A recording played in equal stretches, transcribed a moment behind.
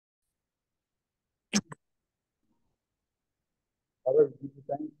Father, we give you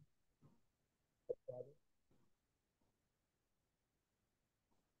thanks.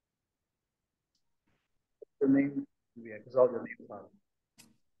 Your name, we exalt your name, Father.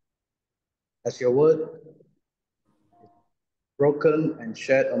 As your word is broken and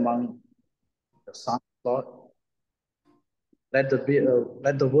shared among the sons, Lord, let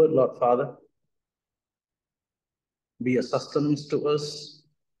the word, Lord Father, be a sustenance to us,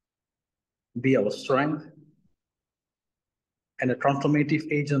 be our strength, and a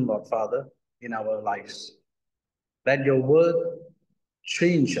transformative agent, Lord Father, in our lives. Let your word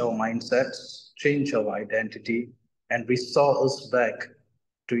change our mindsets, change our identity, and restore us back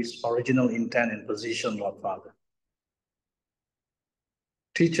to its original intent and position, Lord Father.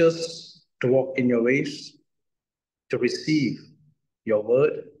 Teach us to walk in your ways, to receive your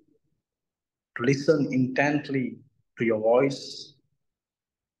word, to listen intently to your voice,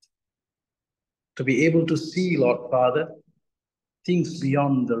 to be able to see, Lord Father, things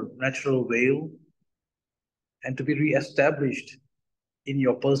beyond the natural veil, and to be re-established in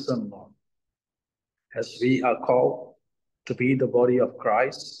your person, Lord, as we are called to be the body of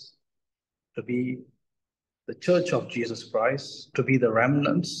Christ, to be the church of Jesus Christ, to be the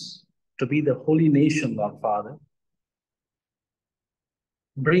remnants, to be the holy nation, Lord Father.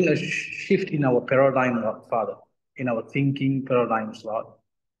 Bring a shift in our paradigm, Lord Father, in our thinking paradigms, Lord,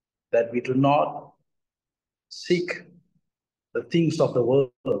 that we do not seek the things of the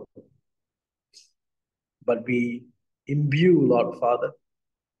world, but we imbue, Lord Father,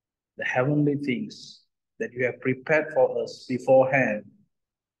 the heavenly things that you have prepared for us beforehand,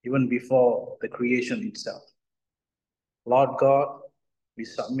 even before the creation itself. Lord God, we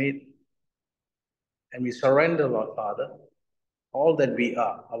submit and we surrender, Lord Father, all that we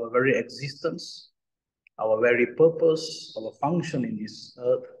are, our very existence, our very purpose, our function in this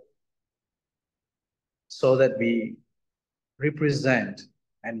earth, so that we represent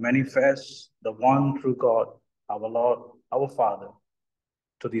and manifest the one true God, our Lord, our Father,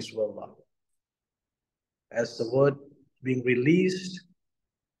 to this world, Lord. As the word being released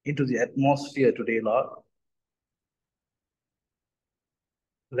into the atmosphere today, Lord,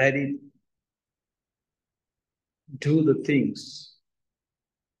 let it do the things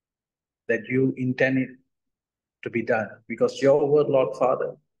that you intended to be done, because your word, Lord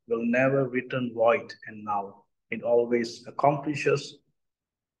Father, will never return void and null. It always accomplishes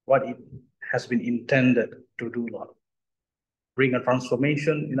what it has been intended to do, Lord. Bring a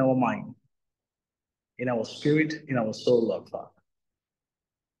transformation in our mind, in our spirit, in our soul, Lord Father.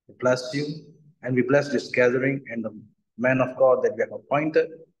 We bless you, and we bless this gathering and the man of God that we have appointed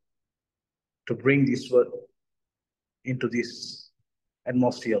to bring this word into this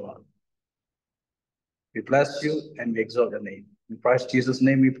atmosphere, Lord. We bless you and we exalt your name. In Christ Jesus'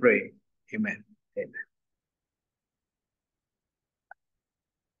 name we pray. Amen. Amen.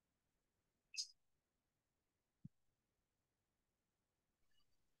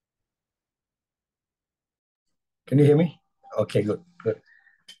 Can you hear me? Okay, good.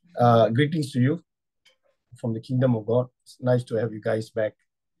 Greetings to you from the kingdom of God. It's nice to have you guys back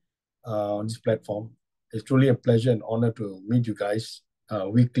on this platform. It's truly a pleasure and honor to meet you guys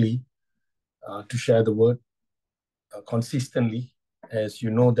weekly to share the word consistently. As you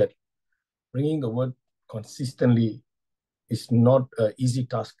know that bringing the word consistently is not an easy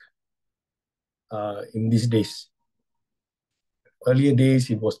task in these days. Earlier days,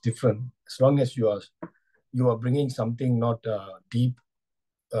 it was different. As long as you are bringing something not deep,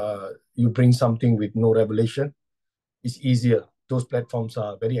 you bring something with no revelation, it's easier. Those platforms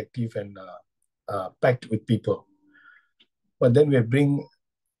are very active and packed with people. But then we bring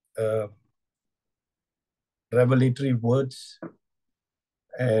revelatory words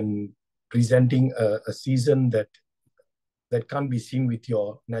and presenting a season that can't be seen with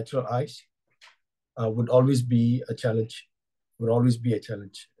your natural eyes would always be a challenge.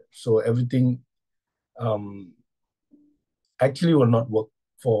 So everything actually will not work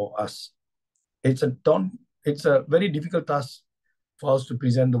for us. It's a very difficult task for us to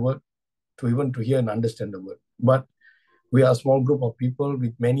present the word, to hear and understand the word. But we are a small group of people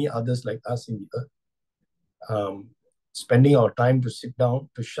with many others like us in the earth. Spending our time to sit down,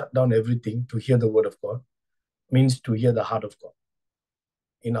 to shut down everything, to hear the word of God, means to hear the heart of God.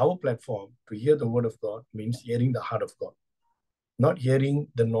 In our platform, to hear the word of God means hearing the heart of God, not hearing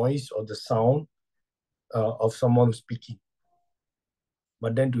the noise or the sound of someone who's speaking,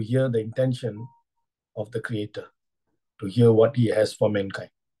 but then to hear the intention of the Creator, to hear what He has for mankind.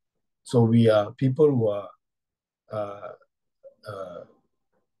 So we are people who are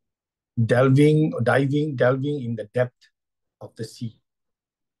diving in the depth of the sea.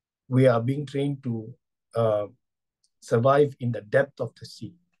 We are being trained to survive in the depth of the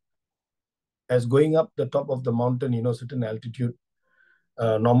sea. As going up the top of the mountain, certain altitude,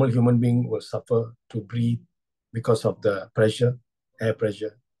 normal human being will suffer to breathe because of the pressure, air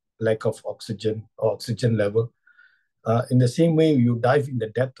pressure, lack of oxygen or oxygen level. In the same way, you dive in the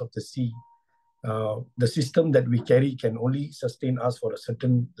depth of the sea, the system that we carry can only sustain us for a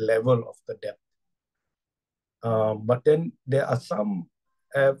certain level of the depth. But then there are some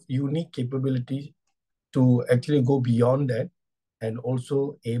have unique capability to actually go beyond that and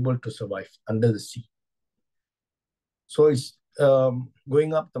also able to survive under the sea. So it's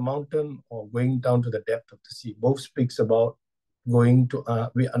going up the mountain or going down to the depth of the sea. Both speaks about going to,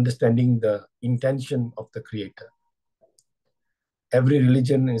 we understanding the intention of the Creator. Every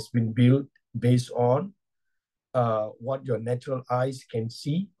religion has been built based on what your natural eyes can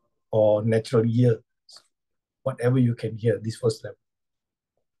see or natural ears, whatever you can hear, this first level.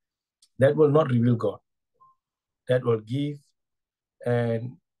 That will not reveal God. That will give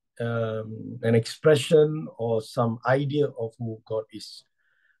an expression or some idea of who God is.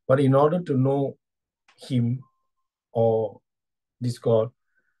 But in order to know Him or this God,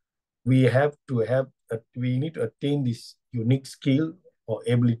 we need to attain this unique skill or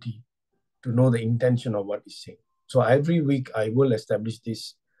ability to know the intention of what He's saying. So every week I will establish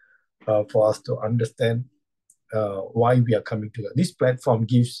this for us to understand why we are coming together. This platform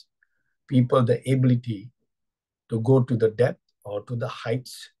gives people the ability to go to the depth or to the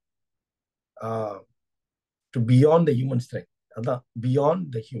heights, to beyond the human strength,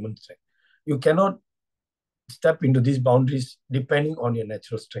 beyond the human strength. You cannot step into these boundaries depending on your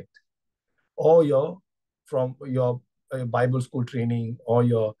natural strength or your Bible school training or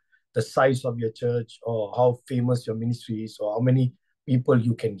the size of your church or how famous your ministry is or how many people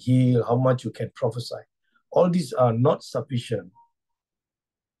you can heal, how much you can prophesy. All these are not sufficient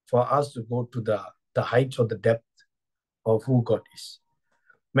for us to go to the heights or the depth of who God is.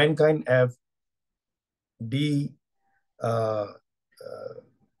 Mankind have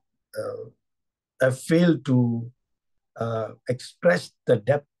failed to express the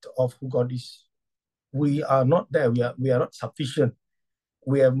depth of who God is. We are not there. We are not sufficient.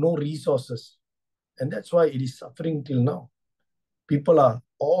 We have no resources. And that's why it is suffering till now. People are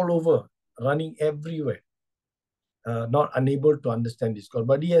all over, running everywhere, not unable to understand this God.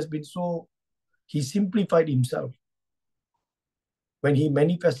 But he simplified himself when he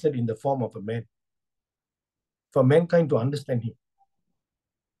manifested in the form of a man for mankind to understand him.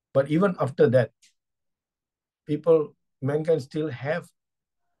 But even after that, mankind still have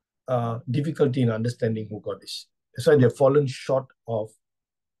difficulty in understanding who God is. That's why they've fallen short of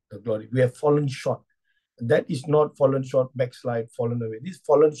the glory. We have fallen short. That is not fallen short, backslide, fallen away. This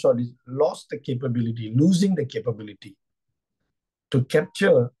fallen short is losing the capability to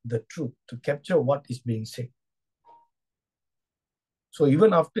capture the truth, to capture what is being said. So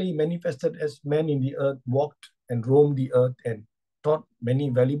even after he manifested as man in the earth, walked and roamed the earth and taught many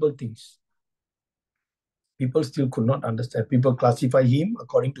valuable things, people still could not understand. People classify him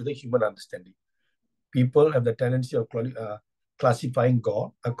according to the human understanding. People have the tendency of classifying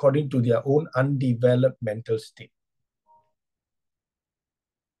God according to their own undeveloped mental state.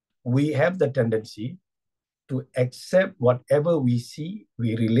 We have the tendency to accept whatever we see,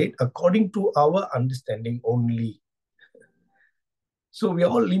 we relate according to our understanding only. So we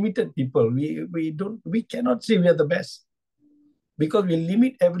are all limited people. We cannot say we are the best because we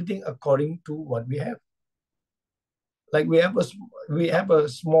limit everything according to what we have. Like we have a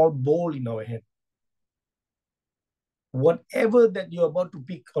small bowl in our hand. Whatever that you're about to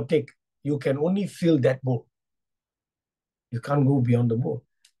pick or take, you can only fill that bowl. You can't go beyond the bowl.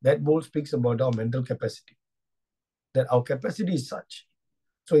 That bowl speaks about our mental capacity, that our capacity is such.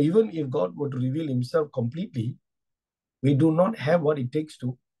 So even if God were to reveal himself completely, we do not have what it takes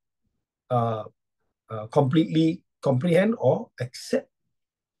to completely comprehend or accept.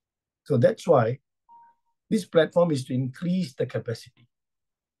 So that's why this platform is to increase the capacity,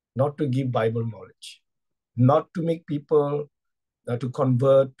 not to give Bible knowledge, not to make people to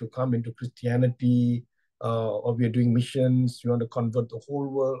convert, to come into Christianity, or we are doing missions, we want to convert the whole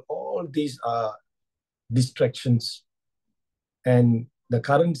world. All these are distractions. And the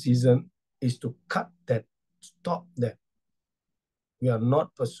current season is to cut that, stop that. We are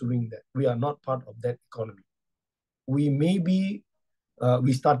not pursuing that. We are not part of that economy. We may be,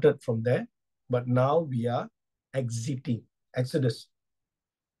 we started from there, but now we are exiting, Exodus.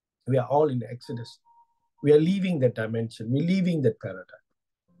 We are all in the Exodus. We are leaving that dimension. We're leaving that paradigm.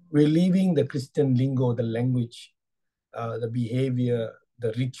 We're leaving the Christian lingo, the language, the behavior,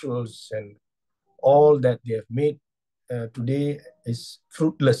 the rituals, and all that they have made today is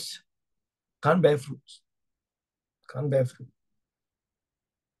fruitless. Can't bear fruits. can't bear fruit.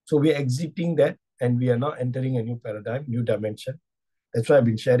 So we are exiting that and we are now entering a new paradigm, new dimension. That's why I've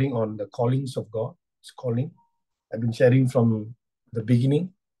been sharing on the callings of God. It's calling. I've been sharing from the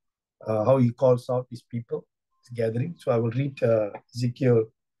beginning, how he calls out his people, his gathering. So I will read Ezekiel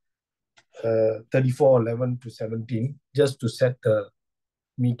 34:11-17, just to set the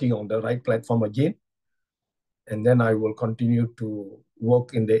meeting on the right platform again. And then I will continue to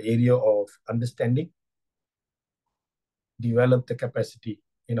work in the area of understanding, develop the capacity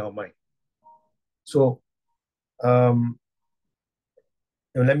in our mind. So let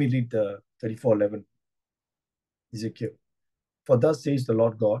me read the 34:11, Ezekiel. For thus says the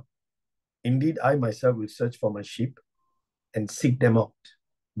Lord God, indeed I myself will search for my sheep and seek them out.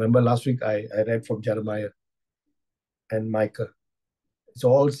 Remember last week I read from Jeremiah and Micah. It's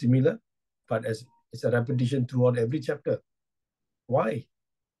all similar, but it's a repetition throughout every chapter. Why?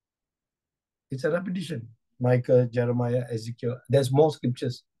 It's a repetition. Micah, Jeremiah, Ezekiel. There's more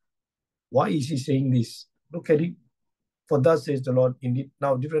scriptures. Why is he saying this? Look at it. For thus says the Lord, indeed.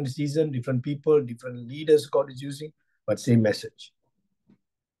 Now, different season, different people, different leaders God is using, but same message.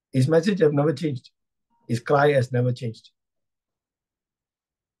 His message has never changed. His cry has never changed.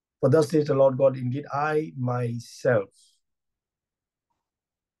 For thus says the Lord God, indeed, I myself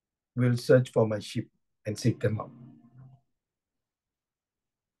will search for my sheep and seek them out.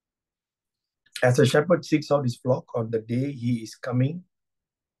 As a shepherd seeks out his flock on the day he is coming,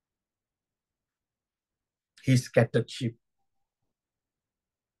 his scattered sheep.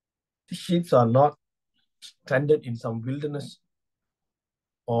 The sheep are not stranded in some wilderness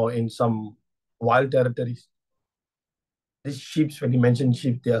or in some wild territories. These sheep, when he mentioned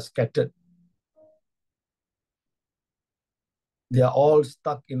sheep, they are scattered. They are all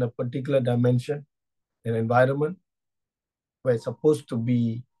stuck in a particular dimension, an environment where it's supposed to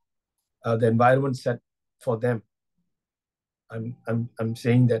be the environment set for them. I'm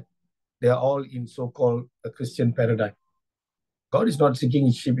saying that they are all in so-called a Christian paradigm. God is not seeking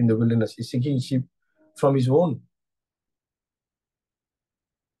his sheep in the wilderness. He's seeking his sheep from his own.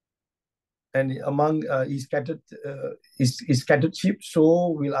 And among his scattered sheep, so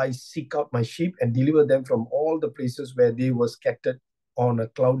will I seek out my sheep and deliver them from all the places where they were scattered on a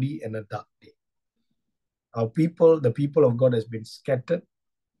cloudy and a dark day. Our people, the people of God, has been scattered,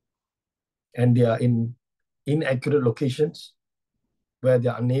 and they are in inaccurate locations where they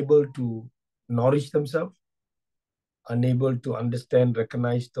are unable to nourish themselves, unable to understand,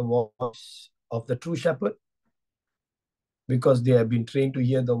 recognize the voice of the true shepherd, because they have been trained to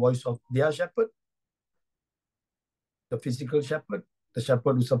hear the voice of their shepherd, the physical shepherd, the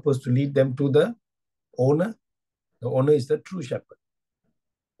shepherd who's supposed to lead them to the owner. The owner is the true shepherd,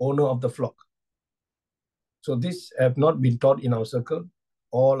 owner of the flock. So this have not been taught in our circle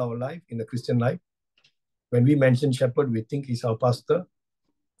all our life, in the Christian life. When we mention shepherd, we think he's our pastor,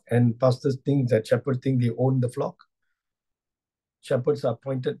 and pastors think that shepherds think they own the flock. Shepherds are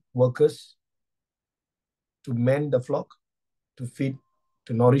appointed workers to mend the flock, to feed,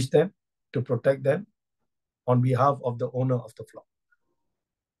 to nourish them, to protect them on behalf of the owner of the flock.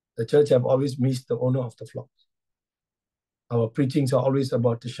 The church have always missed the owner of the flock. Our preachings are always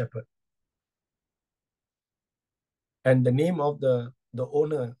about the shepherd. And the name of the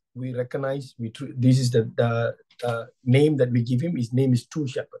owner, we recognize, this is the name that we give him. His name is True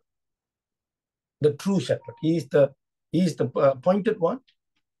Shepherd. The true shepherd. He is the appointed one.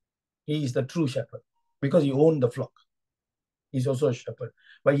 He is the true shepherd because he owned the flock. He's also a shepherd.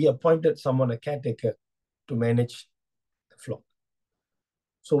 But he appointed someone, a caretaker, to manage the flock.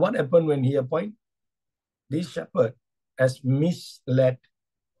 So what happened when he appointed? This shepherd has misled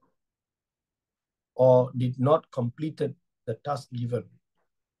or did not completed the task given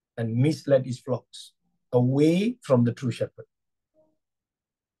and misled his flocks away from the true shepherd.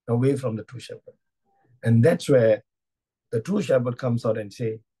 Away from the true shepherd. And that's where the true shepherd comes out and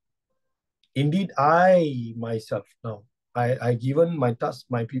say, indeed, I myself now, I given my task,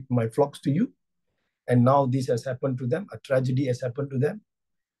 my people, my flocks to you, and now this has happened to them. A tragedy has happened to them,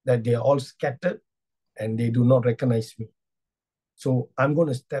 that they are all scattered and they do not recognize me. So I'm going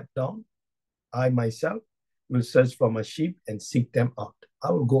to step down. I myself will search for my sheep and seek them out.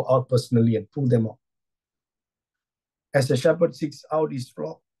 I will go out personally and pull them out. As the shepherd seeks out his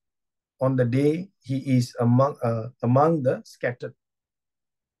flock on the day he is among the scattered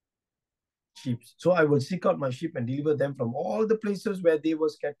sheep. So I will seek out my sheep and deliver them from all the places where they were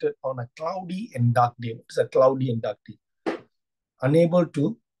scattered on a cloudy and dark day. What is a cloudy and dark day? Unable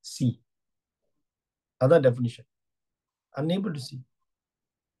to see. Other definition. Unable to see.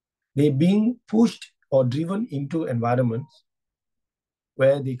 They're being pushed or driven into environments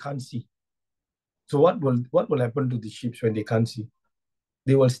where they can't see. So what will happen to the sheep when they can't see?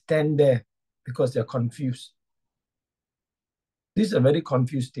 They will stand there because they're confused. This is a very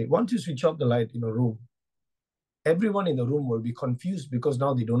confused state. Once you switch off the light in a room, everyone in the room will be confused because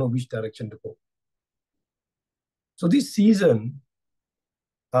now they don't know which direction to go. So this season,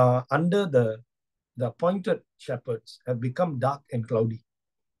 under the appointed shepherds, have become dark and cloudy.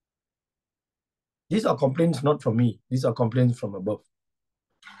 These are complaints not from me. These are complaints from above.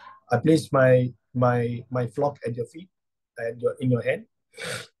 I place my flock at your feet, in your hand,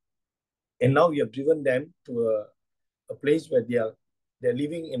 and now you have driven them to a place where they're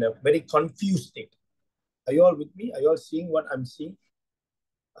living in a very confused state. Are you all with me? Are you all seeing what I'm seeing?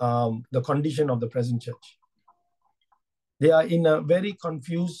 The condition of the present church. They are in a very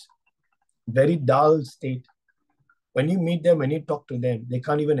confused, very dull state. When you meet them, when you talk to them, they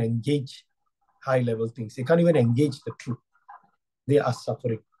can't even engage high-level things. They can't even engage the truth. They are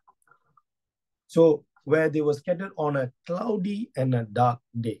suffering. So where they were scattered on a cloudy and a dark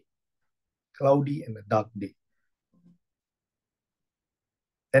day. Cloudy and a dark day.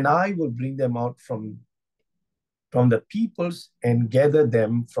 And I will bring them out from the peoples and gather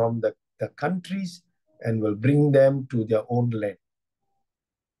them from the countries and will bring them to their own land.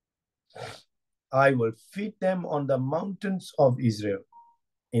 I will feed them on the mountains of Israel,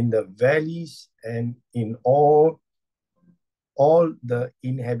 in the valleys and in all the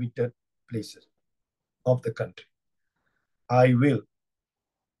inhabited places of the country. I will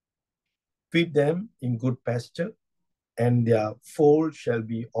feed them in good pasture, and their fold shall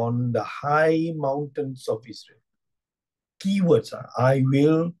be on the high mountains of Israel. Keywords are, I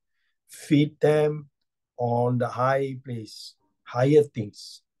will feed them on the high place, higher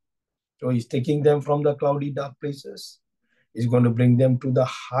things. So he's taking them from the cloudy, dark places. He's going to bring them to the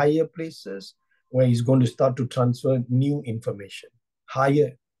higher places where he's going to start to transfer new information,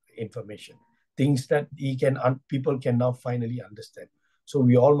 higher information, things that people can now finally understand. So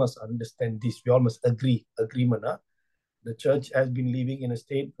we all must understand this. We all must agreement. The church has been living in a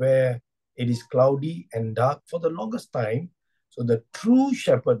state where it is cloudy and dark for the longest time. So the true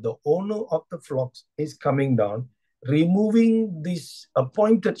shepherd, the owner of the flocks, is coming down, removing this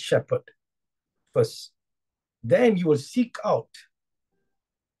appointed shepherd first. Then he will seek out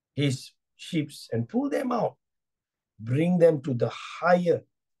his sheep and pull them out, bring them to the higher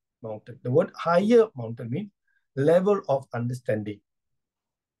mountain. The word higher mountain means level of understanding,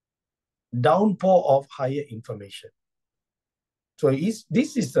 downpour of higher information. So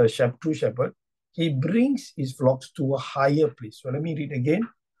this is the true shepherd. He brings his flocks to a higher place. So let me read again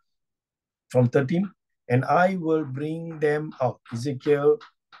from 13. And I will bring them out. Ezekiel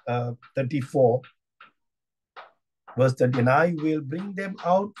 34, verse 13. And I will bring them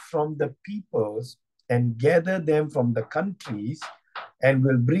out from the peoples and gather them from the countries and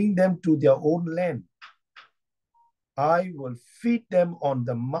will bring them to their own land. I will feed them on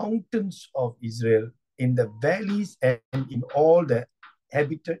the mountains of Israel, in the valleys and in all the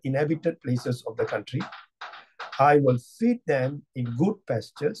inhabited places of the country. I will feed them in good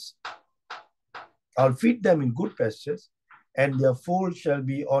pastures. I'll feed them in good pastures, and their fold shall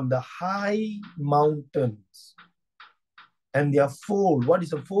be on the high mountains. And their fold, what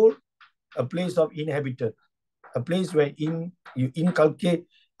is a fold? A place of inhabited, a place where you inculcate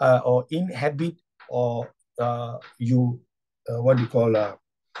or inhabit, or you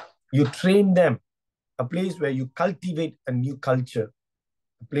train them, a place where you cultivate a new culture,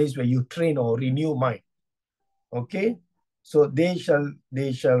 a place where you train or renew mind. Okay, so they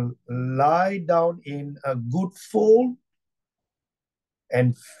shall lie down in a good fold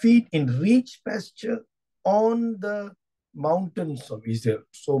and feed in rich pasture on the mountains of Israel.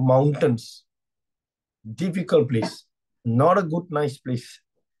 So mountains, difficult place, not a good, nice place.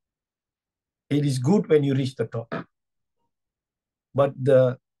 It is good when you reach the top. But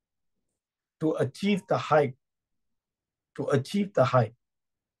to achieve the height, to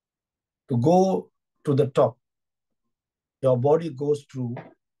go to the top, your body goes through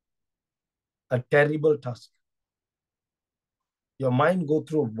a terrible task. Your mind goes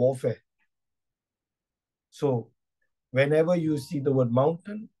through warfare. So whenever you see the word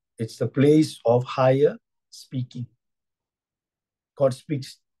mountain, it's the place of higher speaking. God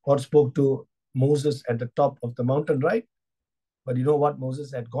spoke to Moses at the top of the mountain, right? But you know what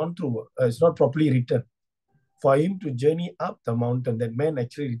Moses had gone through? It's not properly written. For him to journey up the mountain, that man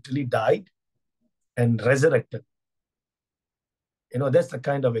actually literally died and resurrected. You know, that's the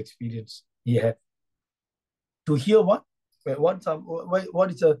kind of experience he had. To hear what?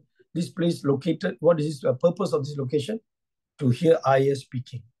 What is this place located? What is the purpose of this location? To hear higher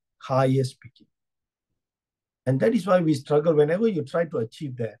speaking. And that is why we struggle whenever you try to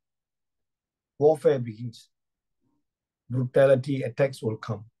achieve that. warfare begins. Brutality attacks will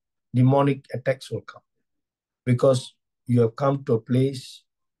come. Demonic attacks will come. Because you have come to a place,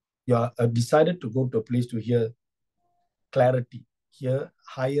 you are decided to go to a place to hear clarity, hear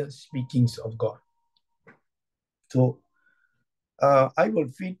higher speakings of God. So I will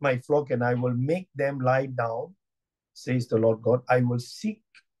feed my flock and I will make them lie down, says the Lord God. I will seek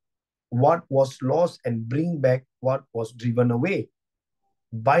what was lost and bring back what was driven away.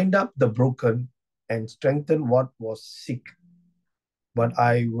 Bind up the broken and strengthen what was sick. But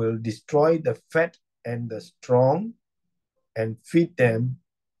I will destroy the fat and the strong and feed them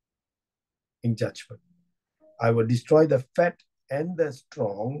in judgment. I will destroy the fat and the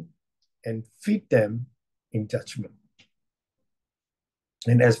strong and feed them in judgment.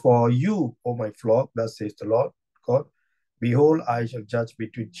 And as for you, O my flock, thus says the Lord God, behold, I shall judge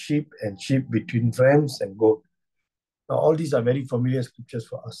between sheep and sheep, between rams and goats. Now, all these are very familiar scriptures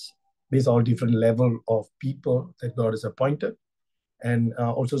for us. These are all different level of people that God has appointed, and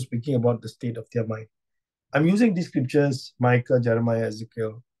also speaking about the state of their mind. I'm using these scriptures, Micah, Jeremiah,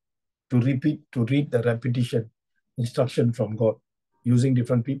 Ezekiel, to read the repetition, instruction from God, using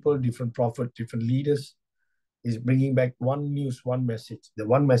different people, different prophets, different leaders, is bringing back one news, one message. The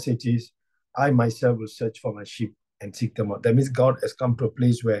one message is, I myself will search for my sheep and seek them out. That means God has come to a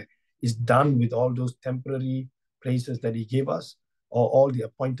place where he's done with all those temporary places that he gave us, or all the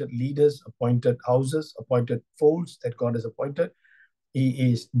appointed leaders, appointed houses, appointed folds that God has appointed.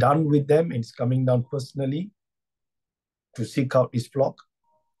 He is done with them and is coming down personally to seek out his flock,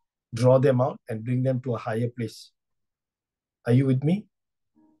 draw them out and bring them to a higher place. Are you with me?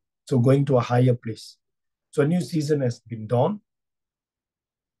 So going to a higher place. So a new season has been dawned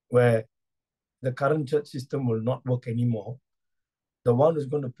where the current church system will not work anymore. The one who's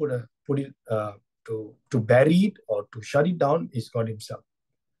going to put it to bury it or to shut it down is God himself.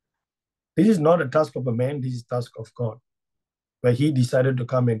 This is not a task of a man, this is a task of God, where he decided to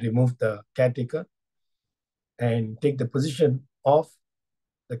come and remove the caretaker and take the position of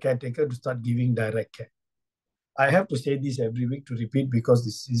the caretaker to start giving direct care. I have to say this every week to repeat because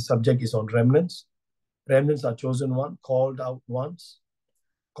this subject is on remnants. Remnants are chosen one, called out ones,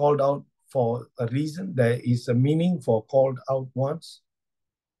 called out for a reason. There is a meaning for called out ones,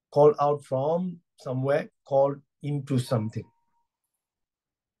 called out from somewhere, called into something.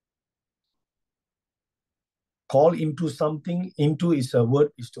 Call into something, into is a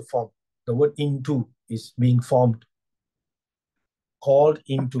word, is to form. The word into is being formed. Called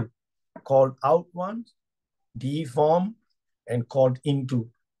into, called out ones, deformed, and called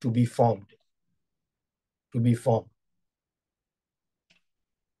into, to be formed. To be formed.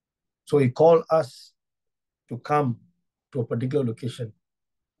 So he called us to come to a particular location,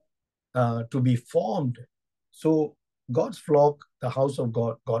 to be formed. So God's flock, the house of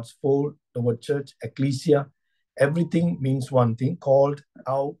God, God's fold, the word church, ecclesia, everything means one thing, called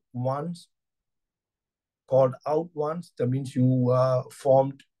out once. Called out once, that means you are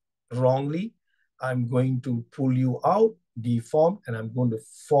formed wrongly. I'm going to pull you out, deformed, and I'm going to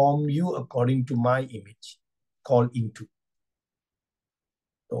form you according to my image, called into.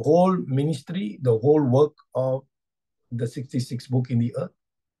 The whole ministry, the whole work of the 66 book in the earth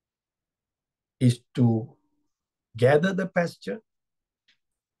is to gather the pasture,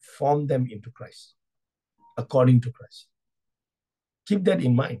 form them into Christ, according to Christ. Keep that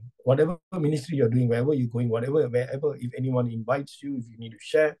in mind. Whatever ministry you're doing, wherever you're going, wherever, if anyone invites you, if you need to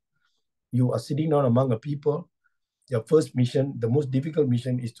share, you are sitting down among a people, your first mission, the most difficult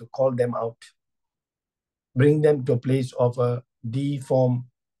mission is to call them out. Bring them to a place of a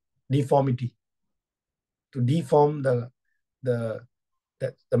deformity. To deform the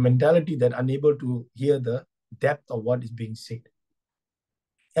mentality that unable to hear the depth of what is being said.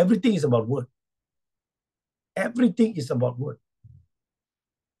 Everything is about word. Everything is about word.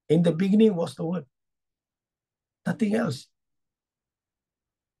 In the beginning was the word. Nothing else.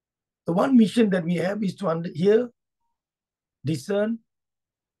 The one mission that we have is to hear, discern,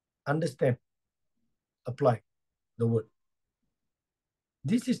 understand, apply the word.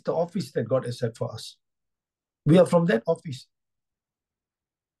 This is the office that God has set for us. We are from that office.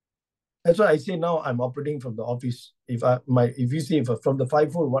 That's why I say now I'm operating from the office. If you say from the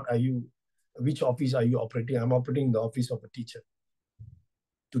fivefold, what are you? Which office are you operating? I'm operating the office of a teacher.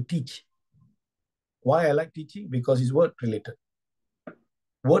 To teach. Why I like teaching? Because it's word related.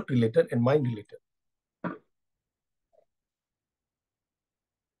 Word related and mind related.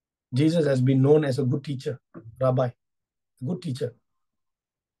 Jesus has been known as a good teacher, rabbi, a good teacher.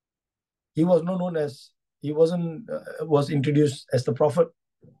 He was not known as, he was introduced as the prophet,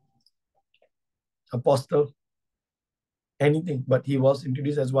 apostle, anything, but he was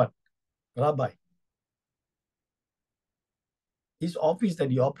introduced as what? rabbi. His office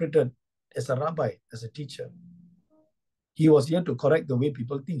that he operated as a rabbi, as a teacher, he was here to correct the way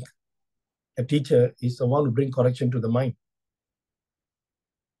people think. A teacher is the one who brings correction to the mind.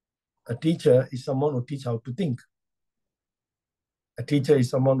 A teacher is someone who teaches how to think. A teacher is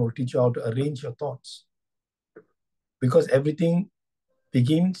someone who will teach you how to arrange your thoughts. Because everything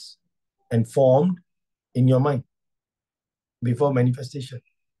begins and formed in your mind before manifestation.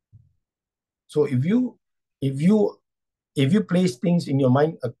 So if you place things in your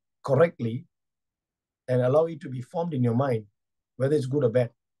mind correctly and allow it to be formed in your mind, whether it's good or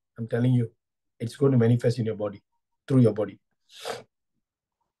bad, I'm telling you, it's going to manifest in your body, through your body.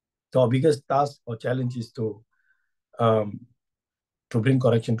 So our biggest task or challenge is to bring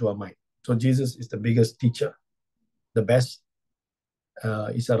correction to our mind. So Jesus is the biggest teacher, the best.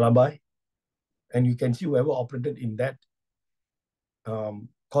 Is a rabbi. And you can see whoever operated in that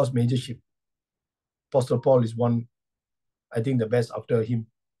caused major shift. Apostle Paul is one, I think the best after him.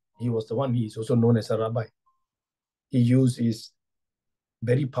 He was the one, he is also known as a rabbi. He used his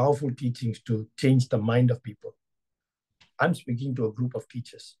very powerful teachings to change the mind of people. I'm speaking to a group of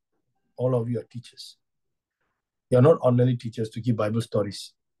teachers. All of you are teachers. You are not ordinary teachers to give Bible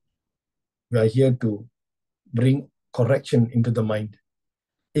stories. We are here to bring correction into the mind.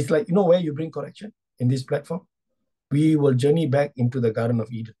 It's like, you know where you bring correction? In this platform? We will journey back into the Garden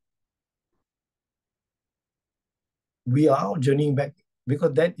of Eden. We are journeying back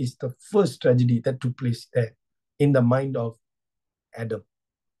because that is the first tragedy that took place there in the mind of Adam.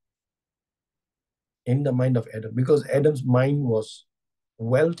 In the mind of Adam. Because Adam's mind was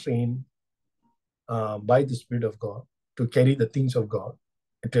well trained by the Spirit of God to carry the things of God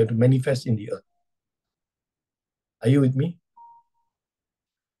and to manifest in the earth. Are you with me?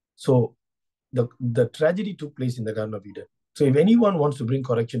 So the tragedy took place in the Garden of Eden. So if anyone wants to bring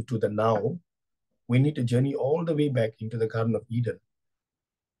correction to the now, we need to journey all the way back into the Garden of Eden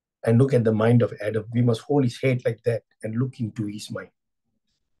and look at the mind of Adam. We must hold his head like that and look into his mind.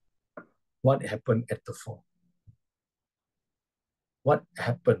 What happened at the fall? What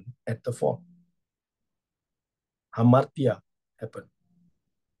happened at the fall? Hamartia happened.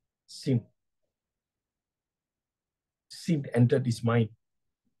 Sin. Sin entered his mind.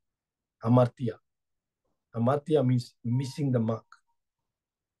 Hamartia. Hamartia means missing the mark.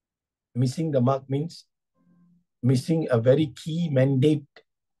 Missing the mark means missing a very key mandate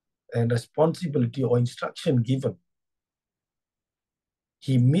and responsibility or instruction given.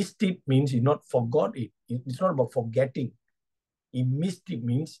 He missed it means he not forgot it. It's not about forgetting. He missed it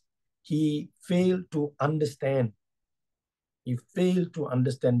means he failed to understand. He failed to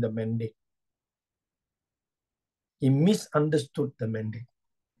understand the mandate. He misunderstood the mandate.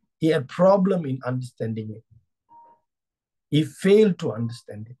 He had problem in understanding it. He failed to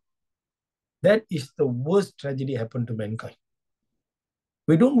understand it. That is the worst tragedy happened to mankind.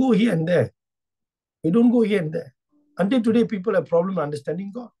 We don't go here and there. We don't go here and there. Until today, people have problem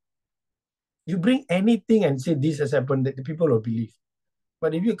understanding God. You bring anything and say this has happened, that the people will believe.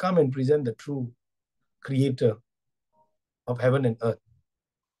 But if you come and present the true creator of heaven and earth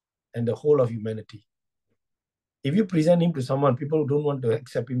and the whole of humanity, if you present him to someone, people don't want to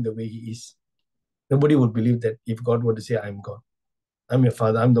accept him the way he is. Nobody would believe that if God were to say, I'm God. I'm your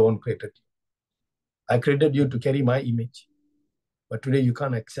father. I'm the one who created you. I created you to carry my image. But today you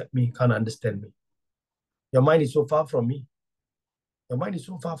can't accept me, can't understand me. Your mind is so far from me. Your mind is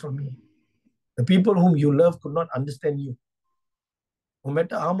so far from me. The people whom you love could not understand you, no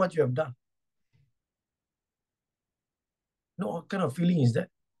matter how much you have done. No, what kind of feeling is that?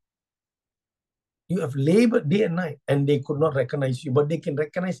 You have labored day and night and they could not recognize you, but they can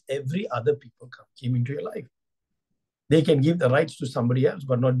recognize every other people came into your life. They can give the rights to somebody else,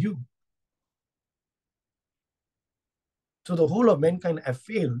 but not you. So the whole of mankind have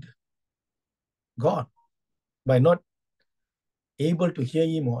failed God by not able to hear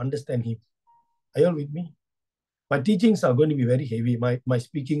him or understand him. Are you all with me? My teachings are going to be very heavy. My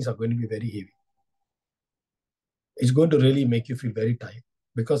speakings are going to be very heavy. It's going to really make you feel very tired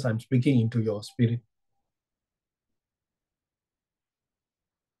because I'm speaking into your spirit.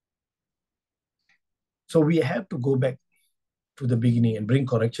 So we have to go back to the beginning and bring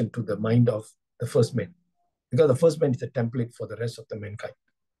correction to the mind of the first man. Because the first man is a template for the rest of the mankind.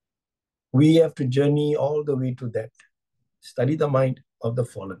 We have to journey all the way to that. Study the mind of the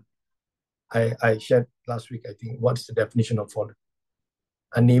fallen. I shared last week, I think, what's the definition of fallen?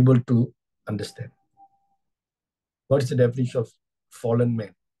 Unable to understand. What is the definition of fallen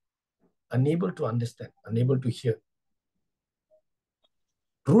man? Unable to understand, unable to hear.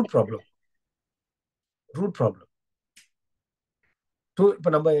 Root problem. Root problem. So, இப்போ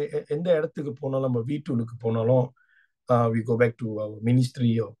நம்ம எந்த இடத்துக்கு போனாலும் நம்ம வீட்டுக்கு போனாலும் we go back to our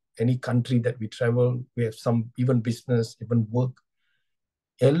ministry or any country that we travel, we have some even business, even work.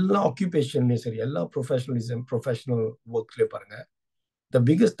 எல்லா ஆக்குபேஷன்லையும் சரி, எல்லா professional workலயும் பாருங்க, the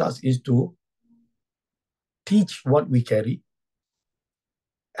biggest task is to teach what we carry,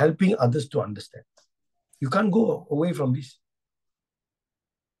 helping others to understand. You can't go away from this.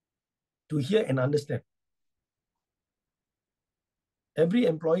 To hear and understand. Every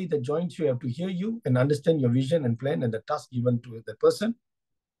employee that joins you have to hear you and understand your vision and plan and the task given to the person,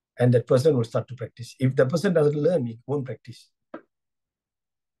 and that person will start to practice. If the person doesn't learn, he won't practice.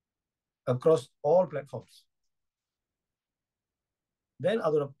 Across all platforms. Then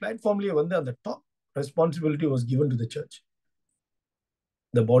other platform the top responsibility was given to the church,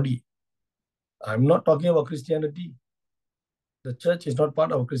 the body. I'm not talking about Christianity. The church is not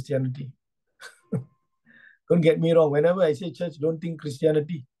part of Christianity. Don't get me wrong. Whenever I say church, don't think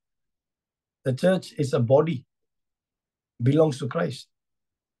Christianity. The church is a body, belongs to Christ.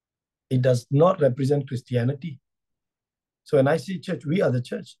 It does not represent Christianity. So when I say church, we are the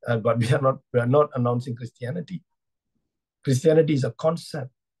church, but we are not announcing Christianity. Christianity is a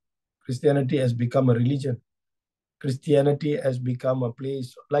concept. Christianity has become a religion. Christianity has become a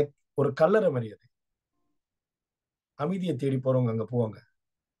place like ஒரு கல்லறை மாதிரி. அது அமைதியை தேடி போறவங்க அங்க போவாங்க.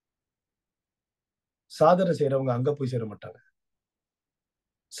 சாதனை செய்யறவங்க அங்க போய் சேர மாட்டாங்க.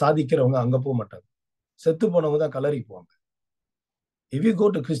 சாதிக்கிறவங்க அங்க போக மாட்டாங்க. செத்து போனவங்க தான் கல்லறைக்கு போவாங்க. If you go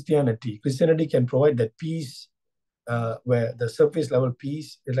to Christianity, Christianity can provide that peace, where the surface level peace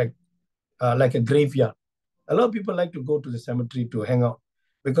is like a graveyard. A lot of people like to go to the cemetery to hang out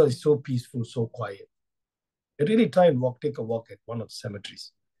because it's so peaceful, so quiet. They really try and take a walk at one of the cemeteries.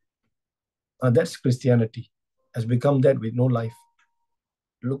 That's Christianity. Has become that with no life.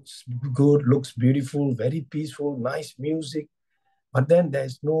 Looks good, looks beautiful, very peaceful, nice music, but then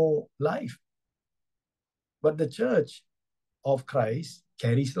there's no life. But the church of Christ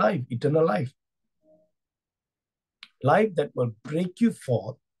carries life, eternal life. Life that will break you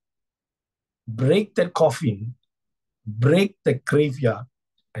forth, break that coffin, break the graveyard,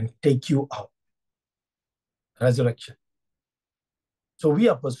 and take you out. Resurrection. So we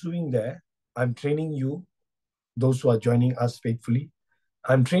are pursuing there. I'm training you, those who are joining us faithfully.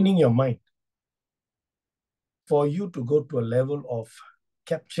 I'm training your mind for you to go to a level of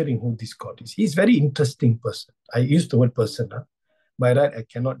capturing who this God is. He's a very interesting person. I use the word person. By right, I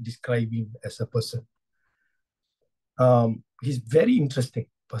cannot describe him as a person. He's a very interesting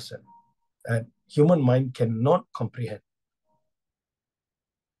person, and human mind cannot comprehend.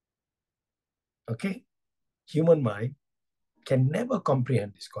 Okay? Human mind can never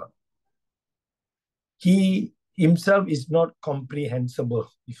comprehend this God. He himself is not comprehensible.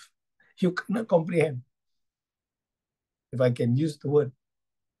 If you cannot comprehend, if I can use the word,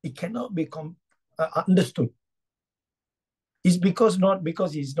 it cannot be understood. It's not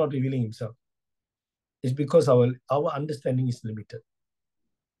because he's not revealing himself. It's because our understanding is limited.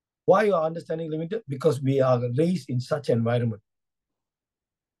 Why our understanding limited? Because we are raised in such an environment.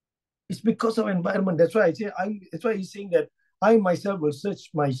 It's because of environment. That's why that's why he's saying that I myself will search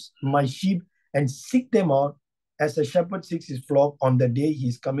my sheep and seek them out as a shepherd seeks his flock on the day he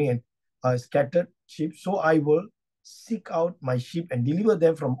is coming and scattered sheep. So I will seek out my sheep and deliver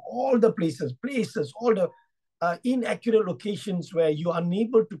them from all the places, all the inaccurate locations where you are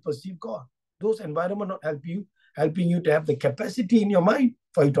unable to perceive God. Those environment not helping you to have the capacity in your mind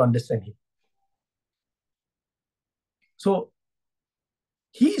for you to understand him. So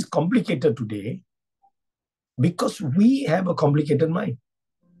he is complicated today because we have a complicated mind.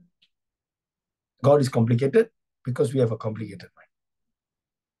 God is complicated because we have a complicated mind.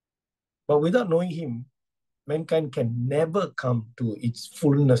 But without knowing him, mankind can never come to its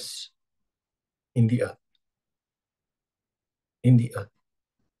fullness in the earth. In the earth.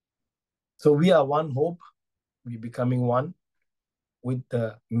 So we are one hope. We're becoming one with the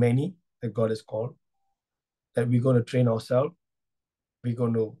many that God has called. That we're going to train ourselves. We're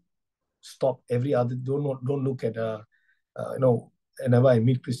going to stop every other. Don't look at whenever I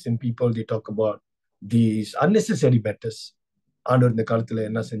meet Christian people, they talk about these unnecessary matters. What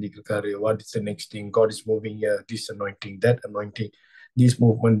is the next thing? God is moving here. This anointing, that anointing, this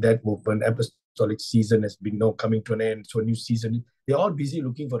movement, that movement. Apostolic season has been now coming to an end. So new season. They're all busy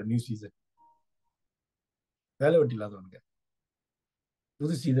looking for a new season. New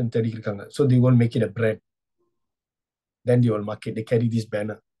season. So they won't make it a brand. Then they will market. They carry this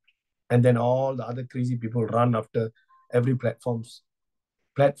banner. And then all the other crazy people run after every platforms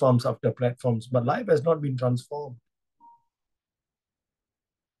after platforms. But life has not been transformed.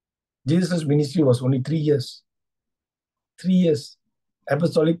 Jesus' ministry was only 3 years. 3 years.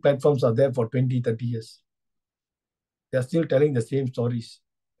 Apostolic platforms are there for 20, 30 years. They are still telling the same stories,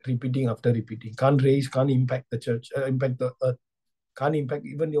 repeating after repeating. Can't raise, can't impact the church, impact the earth, can't impact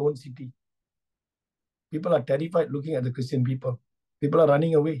even your own city. People are terrified looking at the Christian people. People are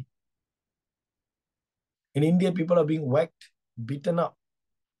running away. In India, people are being whacked, beaten up.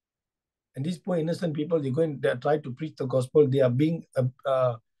 And these poor innocent people, they try to preach the gospel. They are being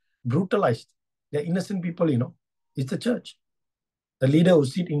brutalized. They're innocent people, you know. It's the church. The leader who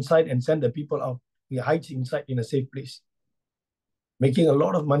sit inside and send the people out. He hides inside in a safe place, making a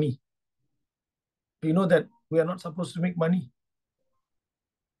lot of money. Do you know that we are not supposed to make money?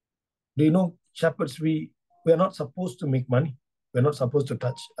 Do you know, shepherds, we are not supposed to make money. We're not supposed to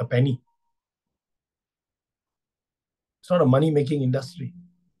touch a penny. It's not a money-making industry.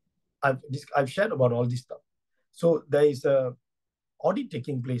 I've shared about all this stuff. So there is a audit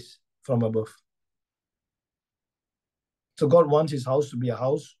taking place from above. So God wants his house to be a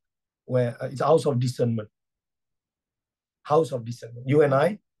house where it's a house of discernment. House of discernment. You and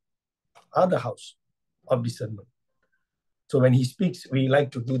I are the house of discernment. So when he speaks, we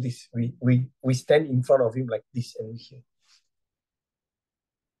like to do this. We stand in front of him like this and we hear.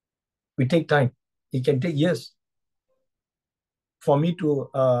 We take time. It can take years for me to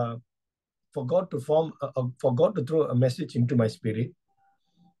for God to throw a message into my spirit,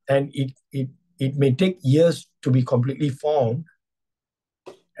 and it may take years to be completely formed,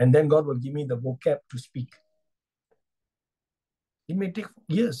 and then God will give me the vocab to speak. It may take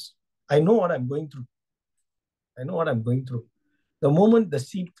years. I know what I'm going through. I know what I'm going through. The moment the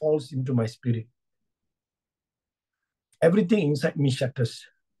seed falls into my spirit, everything inside me shatters.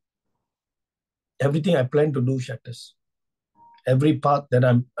 Everything I plan to do shatters. Every path that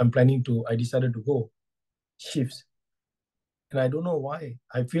I'm planning to, I decided to go, shifts. And I don't know why.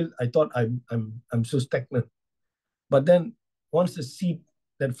 I thought I'm so stagnant. But then once the seed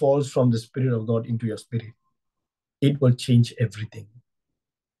that falls from the Spirit of God into your spirit, it will change everything.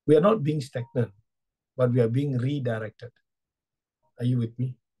 We are not being stagnant, but we are being redirected. Are you with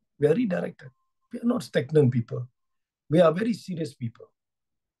me? We are redirected. We are not stagnant people. We are very serious people.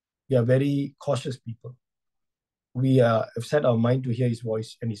 We are very cautious people. We have set our mind to hear his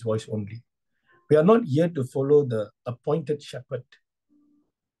voice and his voice only. We are not here to follow the appointed shepherd.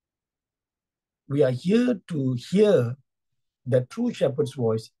 We are here to hear the true shepherd's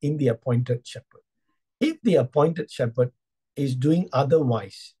voice in the appointed shepherd. If the appointed shepherd is doing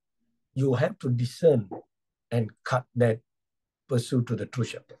otherwise, you have to discern and cut that pursuit to the true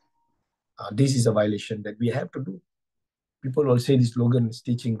shepherd. This is a violation that we have to do. People will say this Logan is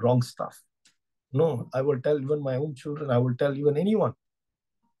teaching wrong stuff. No, I will tell even my own children, I will tell even anyone.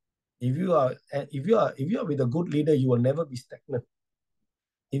 If you are with a good leader, you will never be stagnant.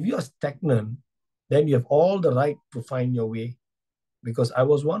 If you are stagnant, then you have all the right to find your way. Because I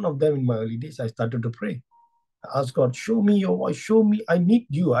was one of them in my early days. I started to pray. I asked God, show me your voice, show me, I need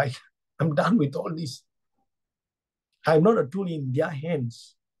you. I'm done with all this. I'm not a tool in their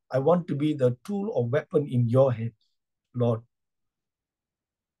hands. I want to be the tool or weapon in your hands, Lord.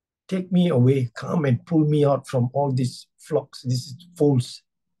 Take me away, come and pull me out from all these flocks, these folds.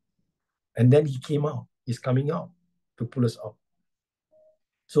 And then he came out. He's coming out to pull us out.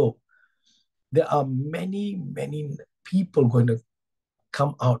 So there are many, many people going to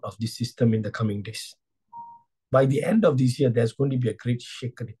come out of this system in the coming days. By the end of this year, there's going to be a great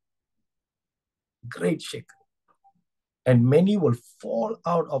shaking. Great shaking. And many will fall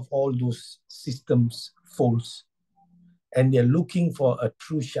out of all those systems, folds. And they're looking for a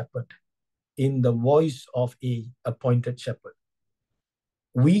true shepherd in the voice of a appointed shepherd.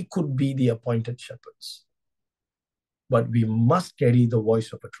 We could be the appointed shepherds, but we must carry the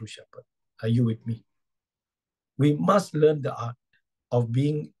voice of a true shepherd. Are you with me? We must learn the art of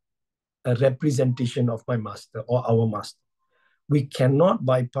being a representation of my master or our master. We cannot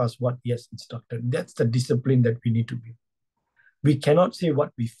bypass what he has instructed. That's the discipline that we need to be. We cannot say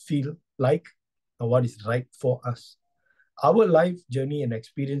what we feel like or what is right for us. Our life journey and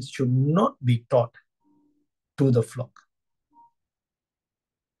experience should not be taught to the flock.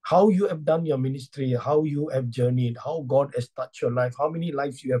 How you have done your ministry, how you have journeyed, how God has touched your life, how many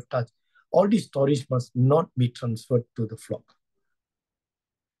lives you have touched, all these stories must not be transferred to the flock.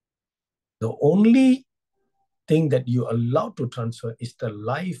 The only thing that you are allowed to transfer is the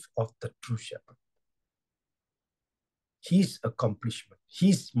life of the true shepherd. His accomplishment,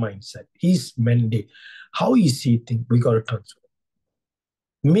 his mindset, his mandate, how he sees things, we got to transfer.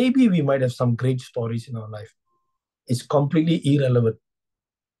 Maybe we might have some great stories in our life. It's completely irrelevant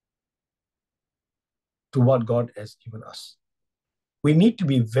to what God has given us. We need to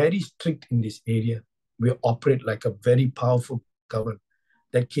be very strict in this area. We operate like a very powerful government.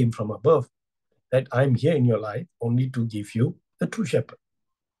 that came from above, that I'm here in your life only to give you the true shepherd.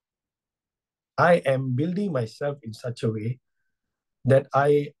 I am building myself in such a way that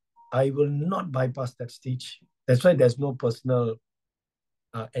I will not bypass that stage. That's why there's no personal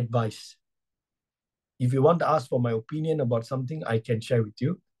advice. If you want to ask for my opinion about something, I can share with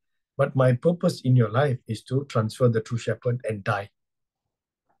you. But my purpose in your life is to transfer the true shepherd and die.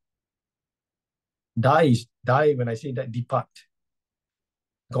 Die when I say that, depart.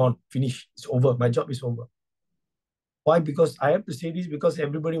 Gone, finish, it's over. My job is over. Why? Because I have to say this because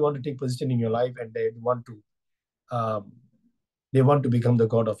everybody want to take position in your life and they want to become the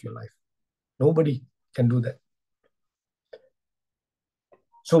God of your life. Nobody can do that.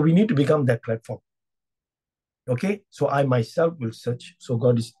 So we need to become that platform. Okay? So I myself will search. So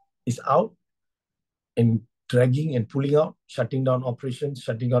God is out and dragging and pulling out, shutting down operations,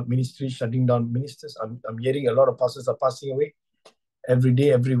 shutting out ministries, shutting down ministers. I'm hearing a lot of pastors are passing away. Every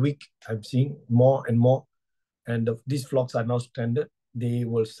day, every week, I'm seeing more and more. And these flocks are now stranded. They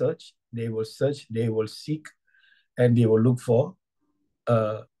will search, they will seek, and they will look for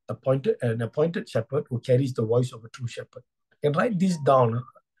an appointed shepherd who carries the voice of a true shepherd. And write this down.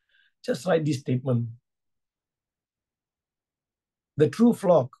 Just write this statement. The true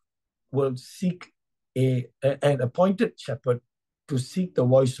flock will seek an appointed shepherd to seek the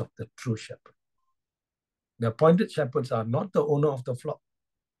voice of the true shepherd. The appointed shepherds are not the owner of the flock.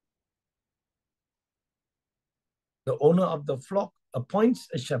 The owner of the flock appoints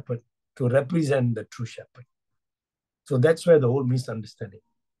a shepherd to represent the true shepherd. So that's where the whole misunderstanding.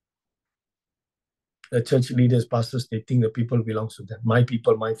 The church leaders, pastors, they think the people belongs to them. My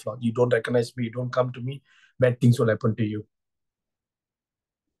people, my flock. You don't recognize me, you don't come to me, bad things will happen to you.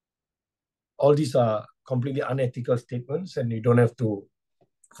 All these are completely unethical statements and you don't have to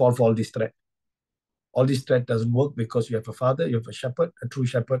fall for all this threat. All this threat doesn't work because you have a father, you have a shepherd, a true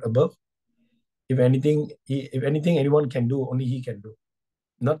shepherd above. If anything anyone can do, only he can do,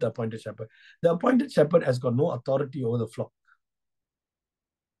 not the appointed shepherd. The appointed shepherd has got no authority over the flock.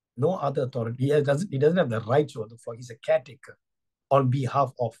 No other authority. He doesn't have the rights over the flock. He's a caretaker on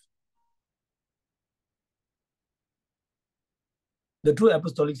behalf of. The true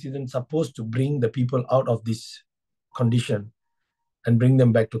apostolic season is supposed to bring the people out of this condition and bring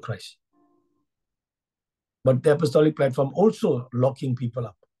them back to Christ. But the apostolic platform also locking people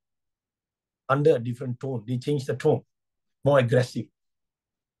up under a different tone. They change the tone. More aggressive,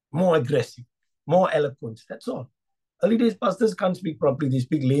 more eloquence. That's all. Early days pastors can't speak properly. They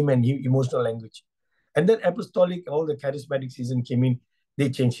speak lame and emotional language. And then apostolic, all the charismatic season came in,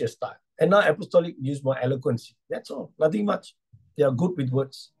 they changed their style. And now apostolic use more eloquence. That's all. Nothing much. They are good with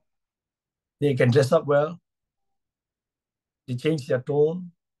words. They can dress up well. They change their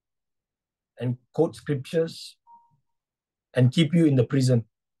tone and quote scriptures and keep you in the prison.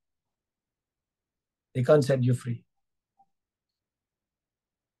 They can't set you free.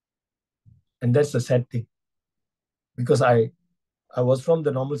 And that's the sad thing. Because I was from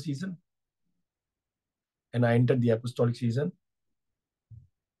the normal season and I entered the apostolic season.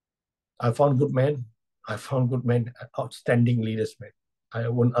 I found good men. Outstanding leaders, man.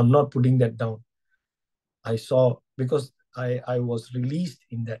 I'm not putting that down. I saw, because I was released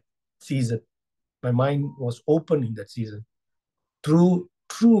in that season. My mind was open in that season. True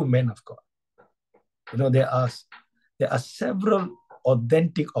men of God. You know, there are several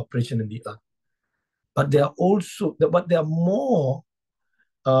authentic operations in the earth. But there are more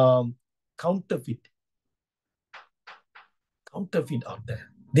counterfeit out there.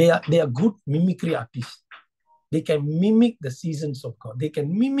 They are good mimicry artists. They can mimic the seasons of God. They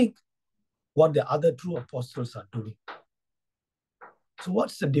can mimic what the other true apostles are doing. So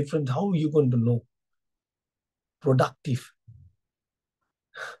what's the difference? How are you going to know? Productive.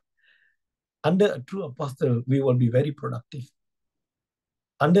 Under a true apostle, we will be very productive.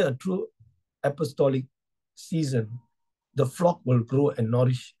 Under a true apostolic season, the flock will grow and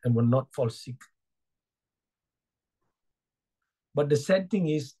nourish and will not fall sick. But the sad thing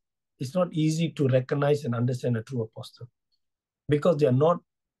is, it's not easy to recognize and understand a true apostle because they are not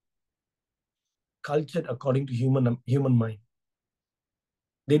cultured according to human mind.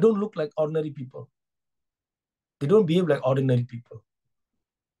 They don't look like ordinary people. They don't behave like ordinary people.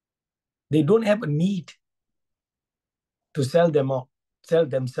 They don't have a need to sell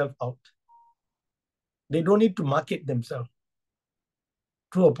themselves out. They don't need to market themselves.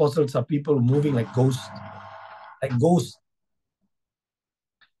 True apostles are people moving like ghosts. Like ghosts.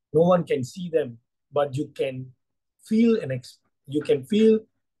 No one can see them, but you can feel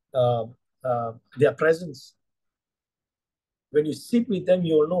their presence. When you sit with them,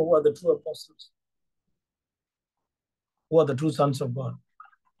 you will know who are the true apostles, who are the true sons of God.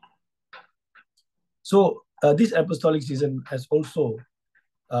 So this apostolic season has also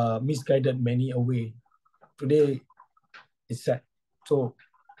misguided many away. Today is sad. So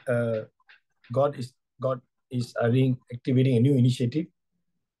God is activating a new initiative.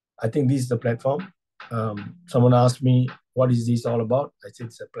 I think this is the platform. Someone asked me, what is this all about? I said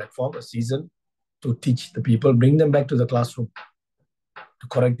it's a platform, a season to teach the people, bring them back to the classroom to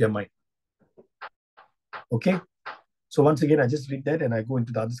correct their mind. Okay? So once again, I just read that and I go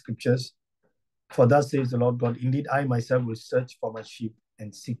into the other scriptures. For thus says the Lord God, indeed, I myself will search for my sheep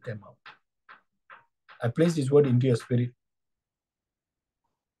and seek them out. I place this word into your spirit.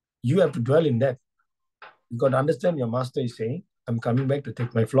 You have to dwell in that. You got to understand your master is saying, I'm coming back to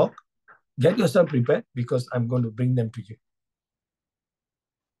take my flock. Get yourself prepared because I'm going to bring them to you.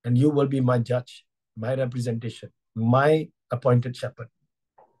 And you will be my judge, my representation, my appointed shepherd,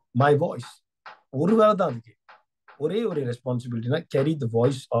 my voice. One responsibility, carry the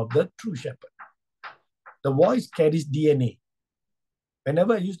voice of the true shepherd. The voice carries DNA.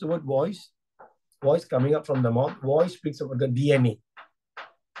 Whenever I use the word voice coming up from the mouth, voice speaks about the DNA.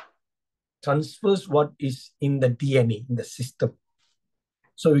 Transfers what is in the DNA, in the system.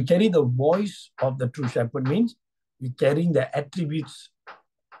 So we carry the voice of the true shepherd means we're carrying the attributes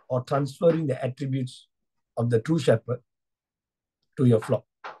or transferring the attributes of the true shepherd to your flock.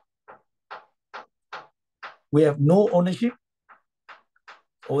 We have no ownership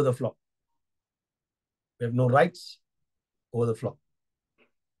over the flock. We have no rights over the flock.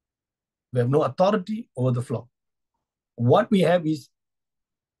 We have no authority over the flock. What we have is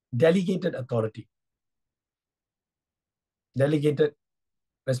delegated authority, delegated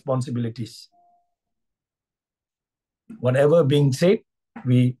responsibilities. Whatever being said,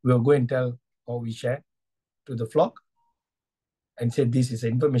 we will go and tell or we share to the flock and say, this is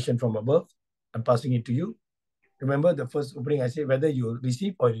information from above. I'm passing it to you. Remember the first opening I say, whether you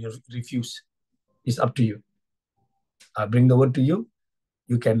receive or you refuse, it's up to you. I bring the word to you.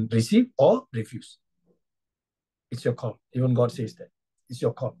 You can receive or refuse. It's your call. Even God says that. It's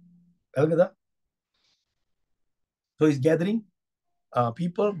your call. So he's gathering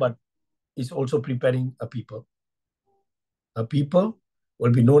people, but he's also preparing a people. A people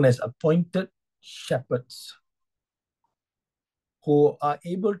will be known as appointed shepherds who are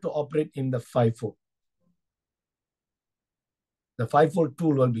able to operate in the fivefold. The fivefold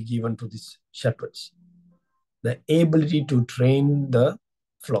tool will be given to these shepherds. The ability to train the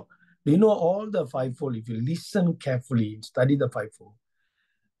flock. Do you know all the fivefold? If you listen carefully and study the fivefold,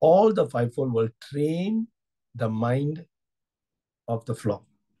 all the fivefold will train the mind of the flock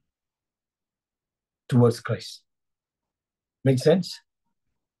towards Christ. Make sense?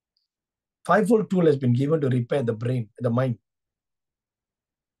 Fivefold tool has been given to repair the brain, the mind,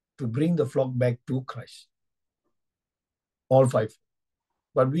 to bring the flock back to Christ. All five.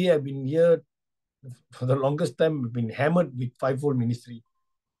 But we have been here for the longest time, we've been hammered with fivefold ministry.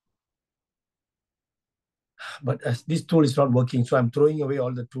 But as this tool is not working, so I'm throwing away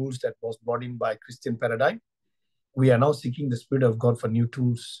all the tools that was brought in by Christian paradigm. We are now seeking the Spirit of God for new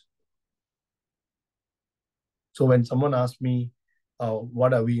tools. So when someone asks me,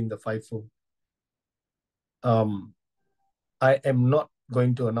 what are we in the fivefold? I am not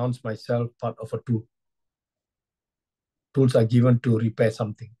going to announce myself part of a tool. Tools are given to repair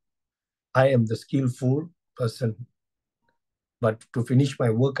something. I am the skillful person. But to finish my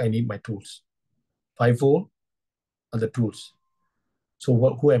work, I need my tools. Fivefold are the tools. So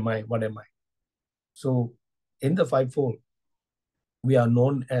who am I? What am I? So in the fivefold, we are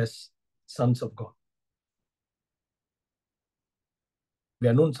known as sons of God. We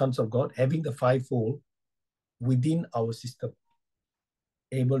are known sons of God, having the fivefold within our system,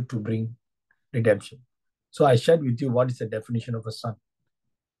 able to bring redemption. So I shared with you what is the definition of a son.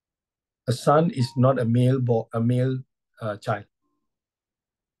 A son is not a male child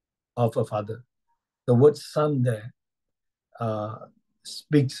of a father. The word son there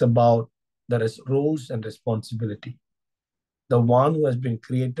speaks about there is roles and responsibility. The one who has been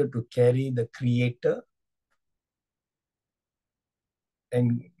created to carry the Creator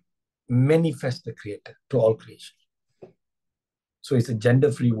and manifest the Creator to all creation. So it's a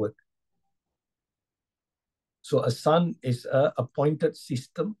gender-free word. So a son is an appointed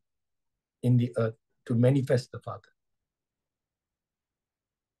system in the earth to manifest the Father.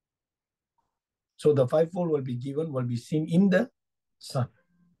 So the fivefold will be seen in the Son.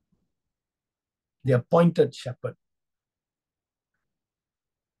 The appointed shepherd.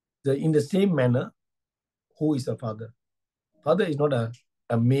 In the same manner, who is the Father? Father is not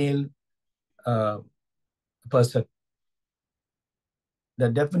a male person. The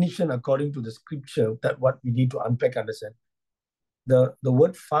definition according to the scripture, that what we need to unpack, understand. The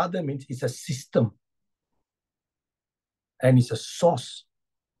word father means it's a system. And it's a source.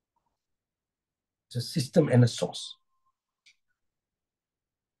 It's a system and a source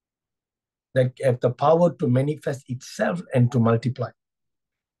that have the power to manifest itself and to multiply.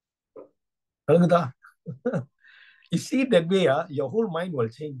 You see that way, your whole mind will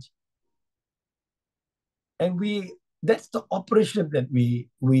change. And that's the operation that we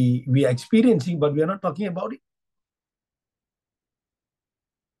are experiencing, but we are not talking about it.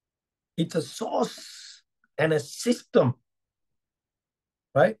 It's a source and a system,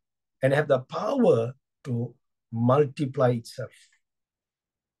 right? And have the power to multiply itself.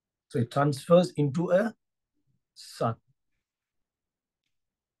 So it transfers into a son.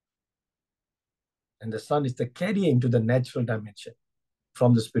 And the son is the carrier into the natural dimension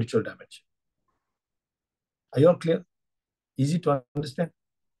from the spiritual dimension. Are you all clear? Easy to understand?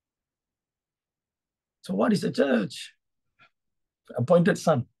 So what is a church? Appointed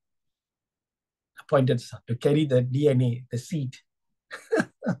son. Appointed son to carry the DNA, the seed.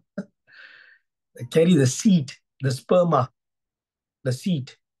 Carry the seed, the sperma, the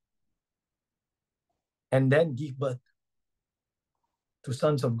seed. And then give birth to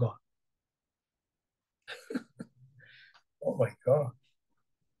sons of God. Oh my God.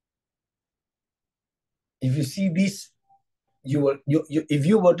 If you see this, if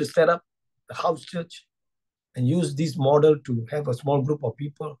you were to set up a house church and use this model to have a small group of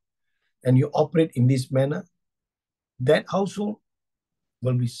people and you operate in this manner, that household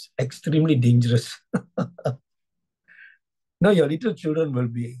will be extremely dangerous. Now your little children will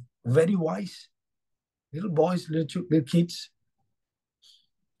be very wise. Little boys, little kids,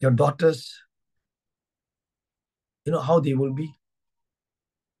 your daughters, you know how they will be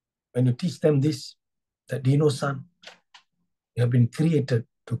when you teach them this, that son, you have been created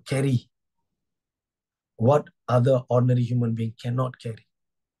to carry what other ordinary human being cannot carry.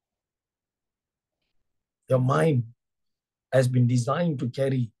 Your mind has been designed to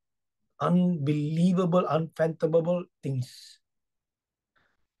carry unbelievable, unfathomable things.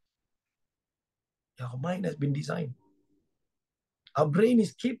 Your mind has been designed. Our brain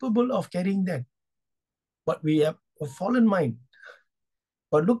is capable of carrying that. But we have a fallen mind.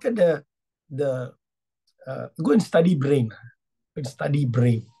 But look at go and study brain. Go and study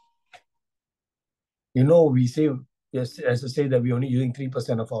brain. We say, yes, as I say that we're only using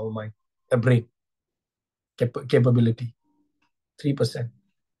 3% of our mind, a brain capability. 3%.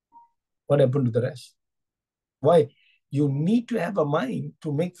 What happened to the rest? Why? You need to have a mind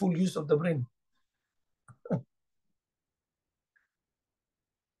to make full use of the brain.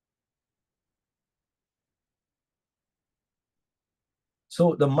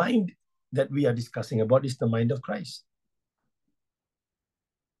 So the mind that we are discussing about is the mind of Christ.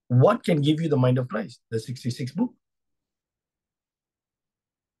 What can give you the mind of Christ? The 66 book.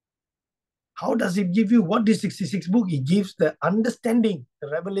 How does it give you? What is 66 book? It gives the understanding, the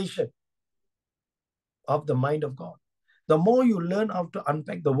revelation of the mind of God. The more you learn how to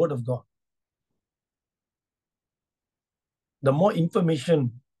unpack the word of God, the more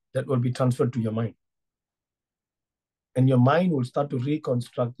information that will be transferred to your mind. And your mind will start to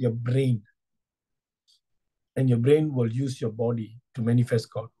reconstruct your brain. And your brain will use your body to manifest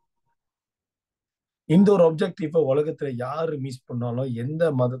God. இந்த ஒரு objective உலகத்துல யாரு miss பண்ணாலும் எந்த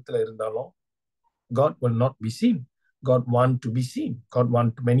மதத்துல இருந்தாலும் God will not be seen. God want to be seen. God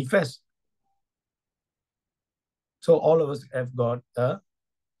want to manifest. So all of us have got a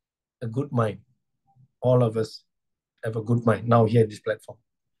good mind. All of us have a good mind now here in this platform.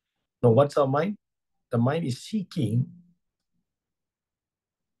 Now what's our mind? The mind is seeking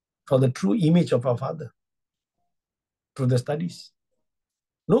for the true image of our Father through the studies.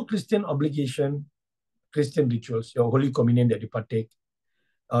 No Christian obligation, Christian rituals, your Holy Communion that you partake,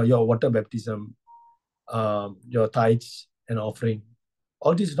 your water baptism, your tithes and offering.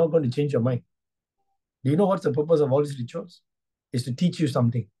 All this is not going to change your mind. Do you know what's the purpose of all these rituals? Is to teach you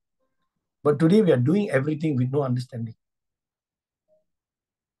something. But today we are doing everything with no understanding.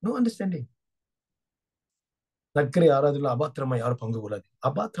 No understanding. Unable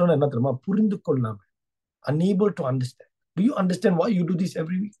to understand. Do you understand why you do this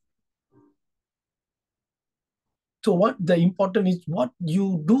every week? So what the important is what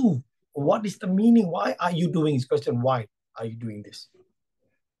you do. What is the meaning? Why are you doing this question? Why are you doing this?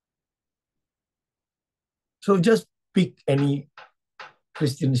 So just pick any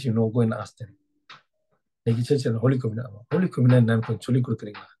Christians, go and ask them. Holy Communion,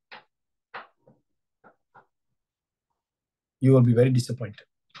 you will be very disappointed.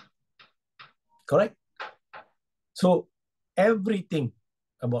 Correct? So everything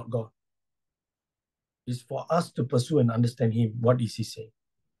about God is for us to pursue and understand Him. What is He saying?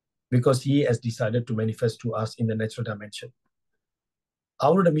 because he has decided to manifest to us in the natural dimension.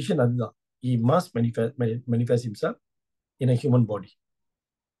 Our mission is he must manifest himself in a human body.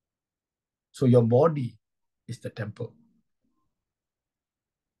 So your body is the temple.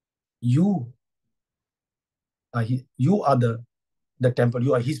 You are the temple.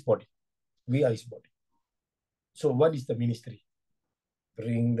 You are his body. We are his body. So what is the ministry?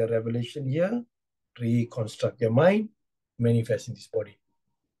 Bring the revelation here, reconstruct your mind, manifest in this body.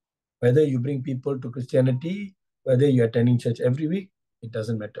 Whether you bring people to Christianity, whether you're attending church every week, it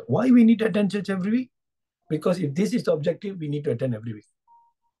doesn't matter. Why we need to attend church every week? Because if this is the objective, we need to attend every week.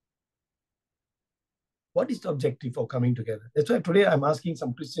 What is the objective for coming together? That's why today I'm asking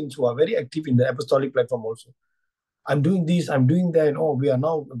some Christians who are very active in the apostolic platform also. I'm doing this, I'm doing that, and oh, we are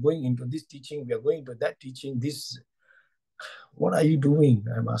now going into this teaching, we are going into that teaching, this. What are you doing?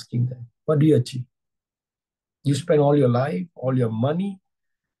 I'm asking them. What do you achieve? You spend all your life, all your money,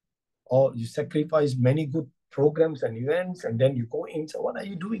 or you sacrifice many good programs and events, and then you go in. So what are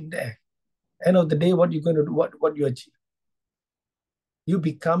you doing there? End of the day, what you're going to do, what you achieve? You're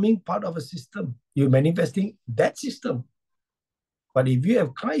becoming part of a system. You're manifesting that system. But if you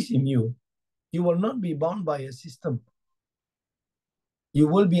have Christ in you, you will not be bound by a system. You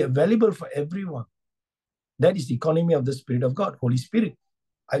will be available for everyone. That is the economy of the Spirit of God, Holy Spirit.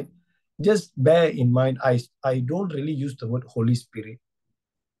 I just bear in mind, I don't really use the word Holy Spirit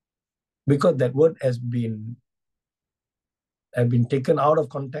because that word has been taken out of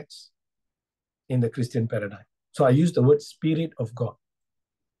context in the Christian paradigm. So I use the word Spirit of God.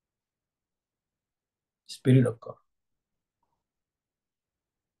 Spirit of God.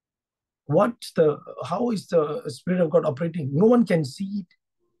 How is the Spirit of God operating? No one can see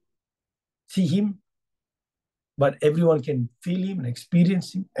him, but everyone can feel him and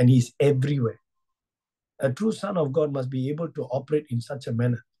experience him, and he's everywhere. A true son of God must be able to operate in such a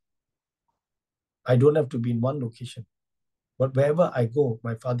manner. I don't have to be in one location, but wherever I go,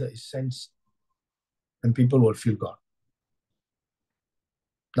 my Father is sensed, and people will feel God.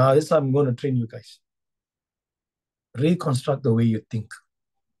 Now, this I'm going to train you guys. Reconstruct the way you think.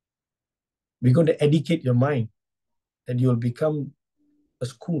 We're going to educate your mind, and you'll become a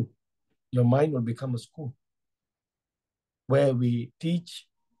school. Your mind will become a school where we teach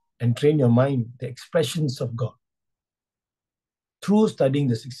and train your mind the expressions of God through studying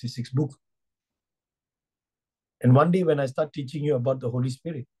the 66 book. And one day when I start teaching you about the Holy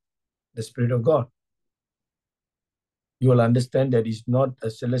Spirit, the Spirit of God, you will understand that it's not a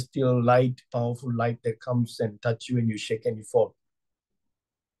celestial light, powerful light that comes and touch you and you shake and you fall.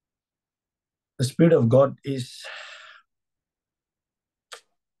 The Spirit of God is...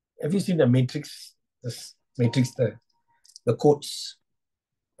 Have you seen the Matrix? The codes.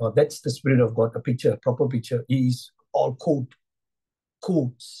 Well, that's the Spirit of God, a picture, a proper picture. It is all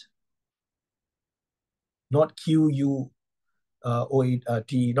codes. Not Q-U-O-E-T,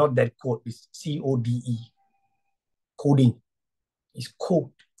 not that code. It's C-O-D-E. Coding. It's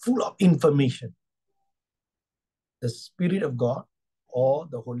code, full of information. The Spirit of God or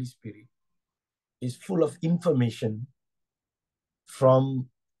the Holy Spirit is full of information from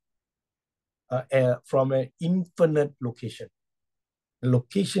an infinite location. The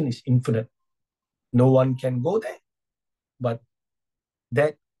location is infinite. No one can go there, but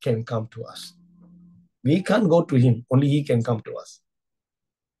that can come to us. We can't go to him, only he can come to us.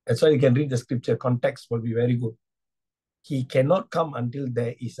 That's why you can read the scripture, context will be very good. He cannot come until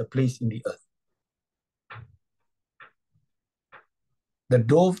there is a place in the earth. The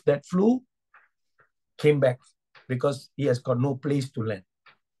dove that flew came back because he has got no place to land.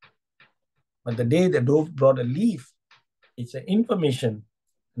 But the day the dove brought a leaf, it's an information.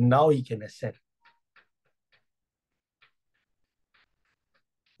 Now he can ascend.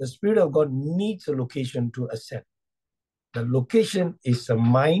 The Spirit of God needs a location to ascend. The location is a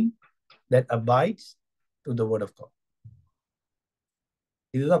mind that abides to the Word of God.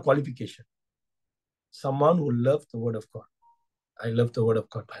 It is a qualification. Someone who loves the Word of God. I love the Word of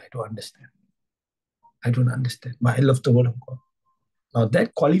God, but I don't understand. I don't understand, but I love the Word of God. Now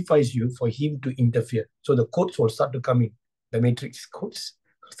that qualifies you for him to interfere. So the codes will start to come in. The matrix codes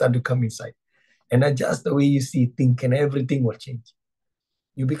will start to come inside. And adjust the way you see, think, and everything will change.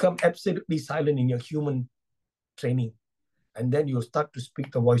 You become absolutely silent in your human training. And then you start to speak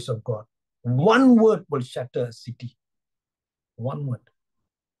the voice of God. One word will shatter a city. One word.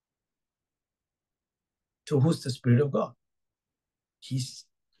 So who's the Spirit of God? He's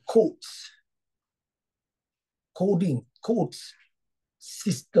codes. Coding, codes,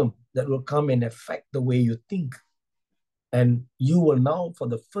 system that will come and affect the way you think. And you will now, for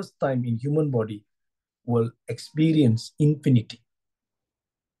the first time in human body, will experience infinity.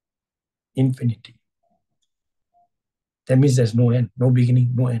 infinity. That means there's no end, no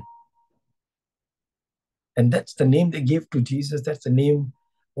beginning, no end. And that's the name they gave to Jesus. That's the name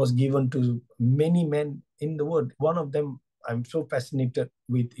was given to many men in the world. One of them I'm so fascinated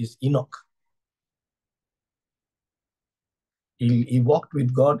with is Enoch. He walked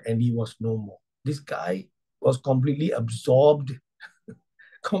with God and he was no more. This guy was completely absorbed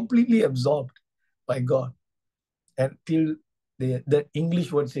by God. Until the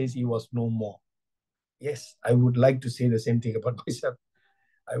English word says he was no more. Yes, I would like to say the same thing about myself.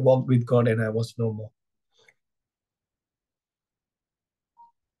 I walked with God and I was no more.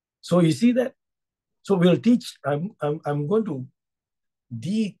 So you see that? So we'll teach, I'm going to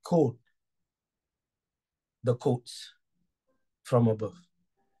decode the quotes from above.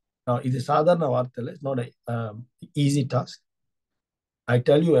 Now, it is sadhana varthala, it's not an easy task. I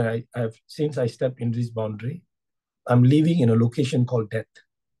tell you, since I stepped in this boundary, I'm living in a location called death.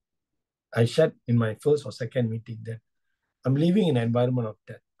 I shared in my first or second meeting that I'm living in an environment of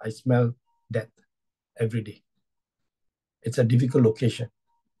death. I smell death every day. It's a difficult location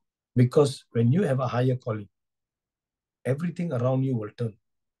because when you have a higher calling, everything around you will turn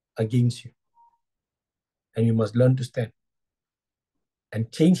against you. And you must learn to stand and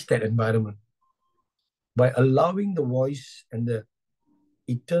change that environment by allowing the voice and the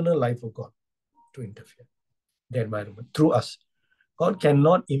eternal life of God to interfere the environment through us. God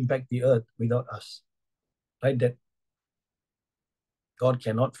cannot impact the earth without us. Right? That God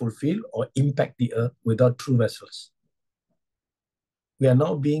cannot fulfill or impact the earth without true vessels. We are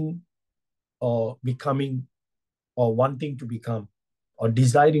now being or becoming or wanting to become or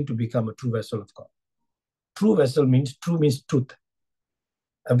desiring to become a true vessel of God. True vessel means truth.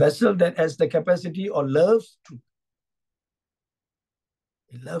 A vessel that has the capacity or loves truth.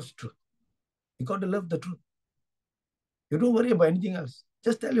 It loves truth. You got to love the truth. You don't worry about anything else.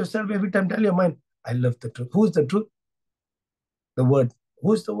 Just tell yourself every time, tell your mind, I love the truth. Who is the truth? The word.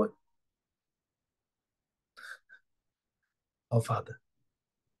 Who is the word? Our Father.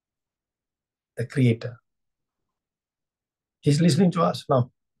 The Creator. He's listening to us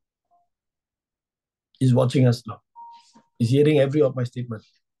now. He's watching us now. He's hearing every of my statements.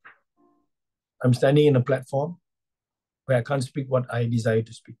 I'm standing in a platform where I can't speak what I desire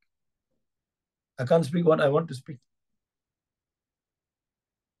to speak. I can't speak what I want to speak.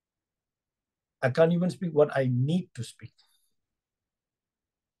 I can't even speak what I need to speak.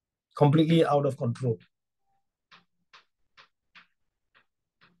 Completely out of control.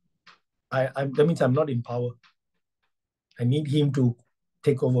 That means I'm not in power. I need Him to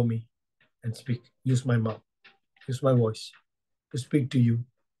take over me and speak. Use my mouth. Use my voice to speak to you.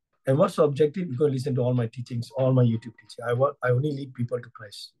 And what's the objective? You're going to listen to all my teachings, all my YouTube teachings. I only lead people to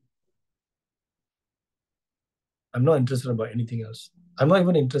Christ. I'm not interested about anything else. I'm not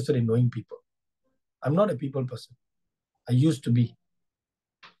even interested in knowing people. I'm not a people person. I used to be.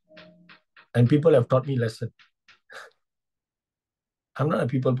 And people have taught me lesson. I'm not a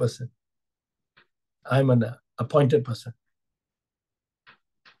people person. I'm an appointed person.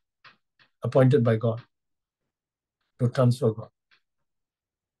 Appointed by God to transfer God.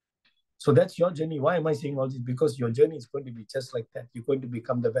 So that's your journey. Why am I saying all this? Because your journey is going to be just like that. You're going to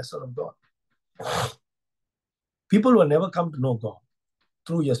become the vessel of God. People will never come to know God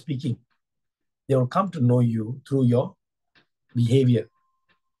through your speaking. They will come to know you through your behavior,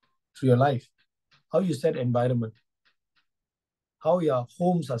 through your life, how you set environment, how your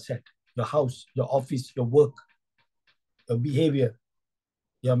homes are set, your house, your office, your work, your behavior,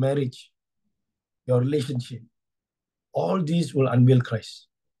 your marriage, your relationship. All these will unveil Christ.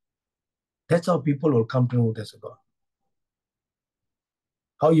 That's how people will come to know there's a God.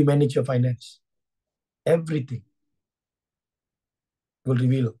 How you manage your finance. Everything will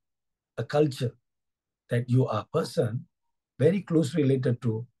reveal a culture that you are a person very closely related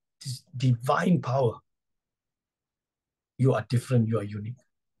to this divine power. You are different, you are unique.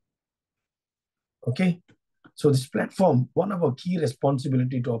 Okay? So this platform, one of our key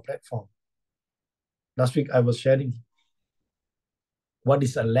responsibility to our platform. Last week I was sharing what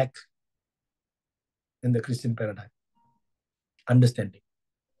is a lack in the Christian paradigm. Understanding.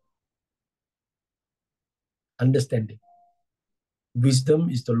 Understanding. Wisdom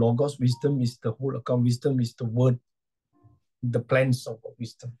is the logos, wisdom is the whole account, wisdom is the word, the plans of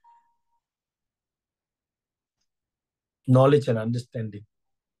wisdom. Knowledge and understanding.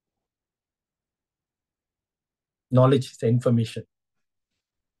 Knowledge is the information.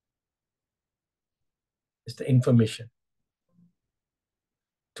 It's the information.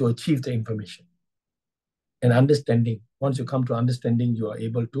 To achieve the information. And understanding. Once you come to understanding, you are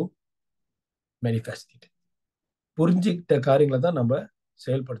able to manifest it. புரிஞ்சிக்கிட்ட காரியங்களை தான் நம்ம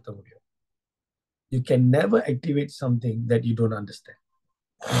செயல்படுத்த முடியும். You can never activate something that you don't understand.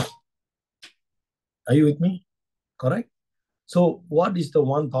 Are you with me? Correct? So what is the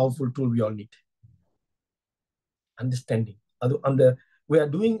one powerful tool we all need? Understanding. We are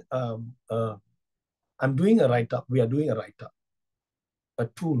doing, I'm doing a write-up. We are doing a write-up, a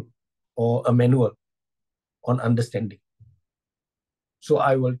tool or a manual on understanding. So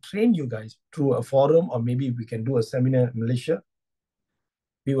I will train you guys through a forum, or maybe we can do a seminar in Malaysia.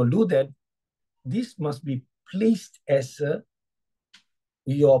 We will do that. This must be placed as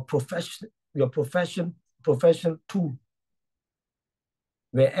your professional tool.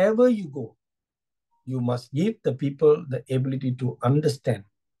 Wherever you go, you must give the people the ability to understand,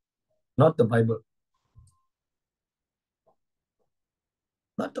 not the Bible.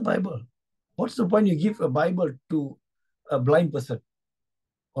 Not the Bible. What's the point you give a Bible to a blind person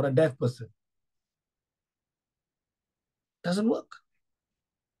or a deaf person? Doesn't work.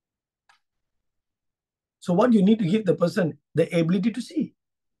 So what you need to give the person the ability to see.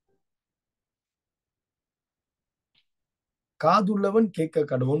 காதுள்ளவன் கேட்க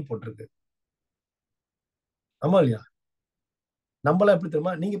கடவுன் போட்டிருக்கு. ஆமா இல்லையா? நம்மள எப்படி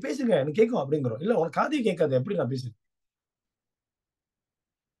தெரியுமா? நீங்க பேசுங்க எனக்கு கேட்கும் அப்படிங்கிறோம். இல்ல உனக்கு காதே கேட்காது, எப்படி நான் பேசுறேன்?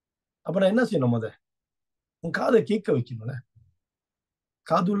 அப்ப நான் என்ன செய்யணும்? உன் காதை கேட்க வைக்கணும்ல.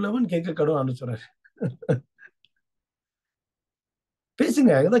 காதுள்ளவன் கேட்க கடவுன் சொல்றாரு.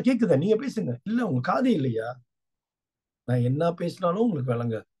 பேசுங்க, அதான் கேக்குதா, நீங்க பேசுங்க. இல்ல உங்க காதே இல்லையா, நான் என்ன பேசினாலும் உங்களுக்கு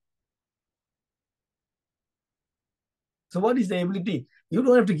விளங்காது. So what is the ability? You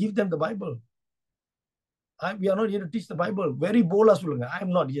don't have to give them the Bible. We are not here to teach the Bible. Very bold சொல்லுங்க. I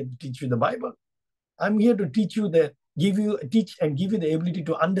am not here to teach you the Bible. I'm here to teach you teach and give you the ability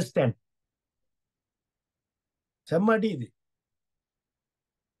to understand. செம்மடி இது.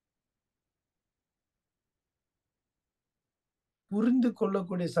 புரிந்து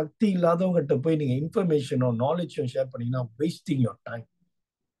கொள்ளக்கூடிய சக்தி இல்லாதவங்ககிட்ட போய் நீங்க இன்ஃபர்மேஷனோ நாலேஜோ share பண்ணீங்கன்னா wasting your time.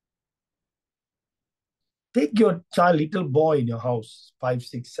 Take your child, little boy in your house, 5,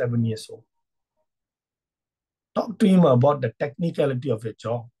 6, 7 years old. Talk to him about the technicality of your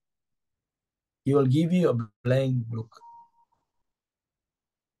job. He will give you a blank look.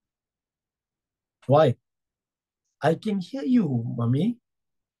 Why? I can hear you, mommy,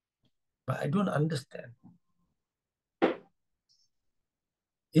 but I don't understand.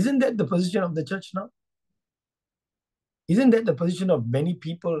 Isn't that the position of the church now? Isn't that the position of many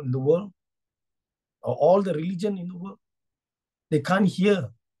people in the world? Or all the religion in the world? They can't hear.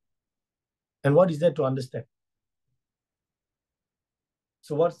 And what is there to understand?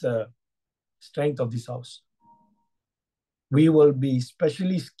 So what's the strength of this house? We will be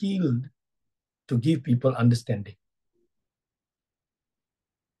specially skilled to give people understanding.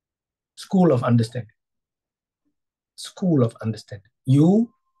 School of understanding. School of understanding. You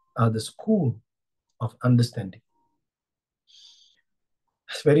are the school of understanding.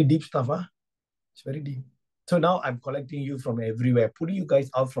 It's very deep stuff, huh? It's very deep. So now I'm collecting you from everywhere, putting you guys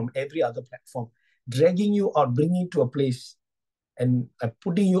out from every other platform, dragging you out, bringing you to a place, and I'm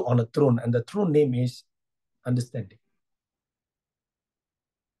putting you on a throne. And the throne name is understanding.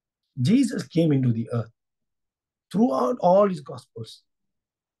 Jesus came into the earth. Throughout all his gospels,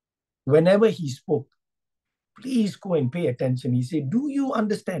 whenever he spoke, please go and pay attention. He said, do you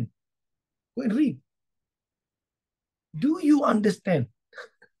understand? Go and read. Do you understand?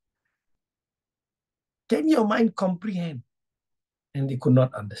 Can your mind comprehend? And they could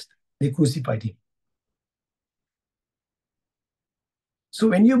not understand. They crucified him. So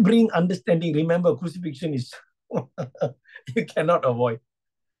when you bring understanding, remember crucifixion is, you cannot avoid.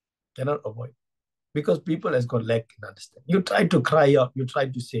 Cannot avoid. Because people has got lack in understanding. You try to cry out, you try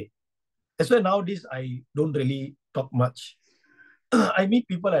to say. That's why nowadays I don't really talk much. I meet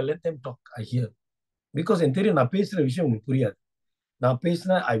people, I let them talk, I hear. Because in theory, நான் பேசுற விஷயம் உங்களுக்கு புரியாது. நான்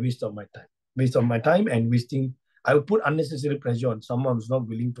பேசினா, I waste of my time. Waste of my time and wasting, I will put unnecessary pressure on someone who's not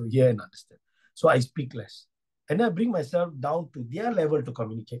willing to hear and understand. So I speak less. And I bring myself down to their level to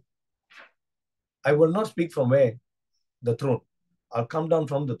communicate. I will not speak from where? The throne. I'll come down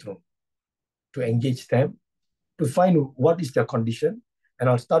from the throne to engage them, to find what is their condition, and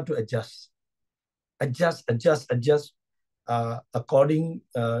I'll start to adjust. Adjust according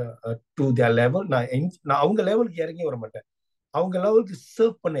to their level. நான் அவங்க லெவலுக்கு இறங்கி வர மாட்டேன். அவங்க லெவலுக்கு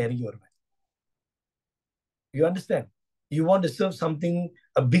serve பண்ண இறங்கி வருவேன். You understand? You want to serve something,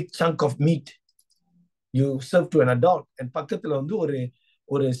 a big chunk of meat. You serve to an adult. And பக்கத்துல வந்து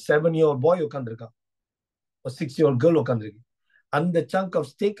ஒரு 7-year-old boy உட்கார்ந்திருக்கான். ஒரு 6-year-old girl உட்கார்ந்திருக்கு. அந்த chunk of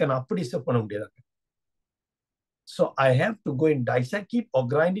steak நான் அப்படி serve பண்ண முடியாது. So I have to go and dissect it or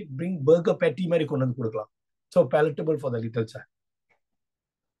grind it, bring burger patty மாதிரி கொண்டு வந்து கொடுக்கலாம். So palatable for the little child.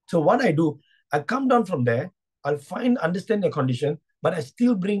 So what I do, I come down from there, I'll understand their condition, but I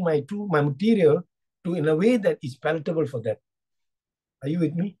still bring my material to in a way that is palatable for them. Are you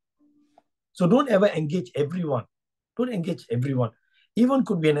with me? So don't ever engage everyone. Don't engage everyone. Even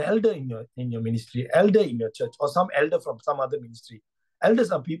could be an elder in your ministry, elder in your church, or some elder from some other ministry.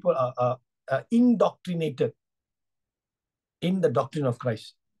 Elders are people are indoctrinated in the doctrine of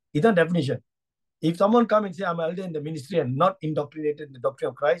Christ. Is that definition? If someone come and say, I'm an elder in the ministry and not indoctrinated in the doctrine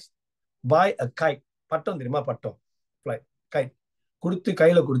of Christ, buy a kite. Patton, fly, kite. Go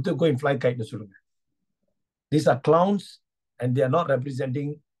and fly kite. These are clowns and they are not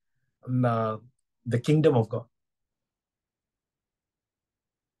representing the kingdom of God.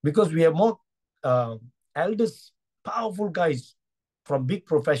 Because we have more elders, powerful guys from big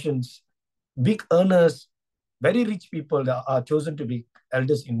professions, big earners, very rich people that are chosen to be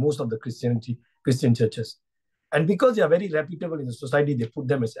elders in most of the Christian churches. And because they are very reputable in the society, they put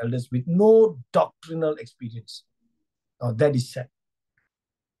them as elders with no doctrinal experience. That is sad.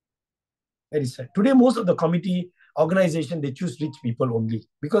 Very sad. Today, most of the committee organization, they choose rich people only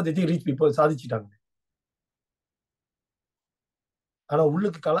because they think rich people சாதிச்சிட்டாங்க. ஆனா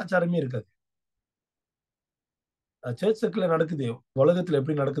உள்ளுக்கு கலாச்சாரமே இருக்காது. Search circle நடக்குது, உலகத்துல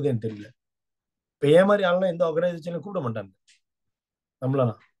எப்படி நடக்குதுன்னு தெரியல. இப்ப ஏன் மாதிரி ஆள்லாம் எந்த ஆர்கனைசேஷன்ல கூப்பிட மாட்டாங்க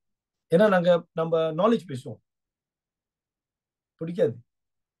நம்மளாம். ஏன்னா நம்ம நாலேஜ் பேசுவோம், பிடிக்காது.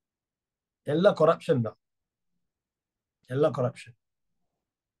 எல்லாம் கரப்ஷன் தான், எல்லாம் corruption.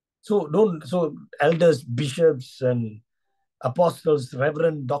 So elders, bishops and apostles,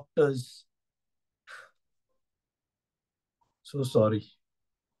 reverend doctors, so sorry.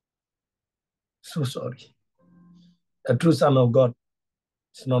 So sorry. A true son of God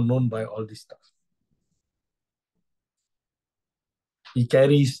is not known by all this stuff. He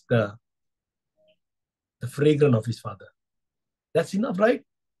carries the fragrance of his father. That's enough, right?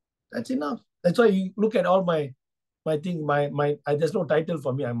 That's enough. That's why you look at all my thing, there's no title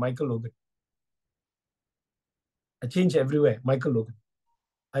for me. I'm Michael Logan. I change everywhere. Michael Logan.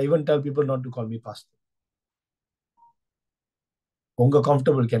 I even tell people not to call me pastor. Unga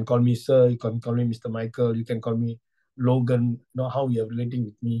comfortable, you can call me sir, you can call me Mr. Michael, you can call me Logan, you know how you're relating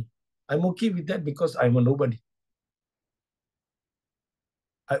with me. I'm okay with that because I'm a nobody.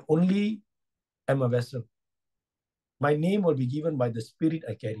 I only am a vessel. My name will be given by the spirit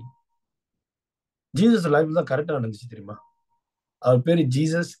I carry. Jesus' life is correct. Our name is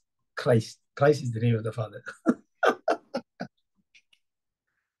Jesus Christ. Christ is the name of the Father.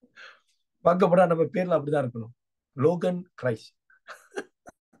 பார்க்கப்படா நம்ம பேர்ல அப்படிதான் இருக்கணும். Logan Christ.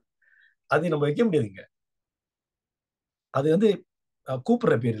 அது நம்ம வைக்க முடியாதுங்க. அது வந்து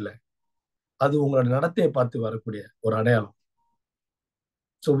கூப்பிடுற பேர் இல்லை, அது உங்களோட நடத்தையை பார்த்து வரக்கூடிய ஒரு அடையாளம்.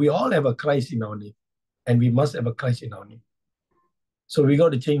 So we all have a Christ in our name and we must have a Christ in our name. So we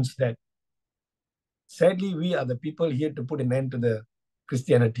got to change that. Sadly, we are the people here to put an end to the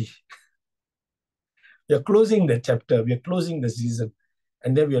Christianity. We are closing the chapter, we are closing the season,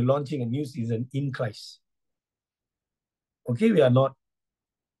 and then we are launching a new season in Christ. Okay, we are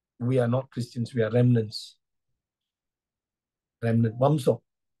not Christians, we are remnants. Remnant. Vamsam.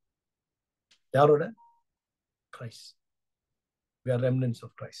 Yaroda? Christ. We are remnants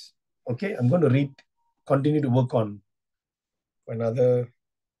of Christ. Okay, I'm going to continue to work on for another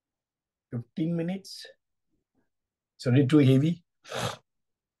 15 minutes. It's already too heavy.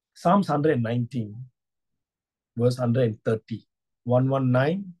 Psalms 119, verse 130.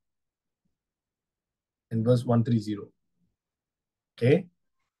 119 and verse 130. Okay.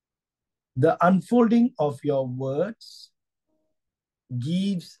 The unfolding of your words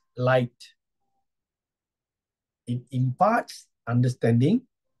gives light. It imparts understanding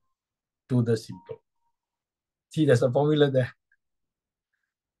to the simple. See, there's a formula there.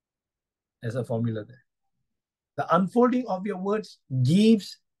 There's a formula there. The unfolding of your words gives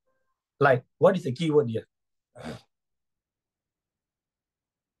light. What is the key word here?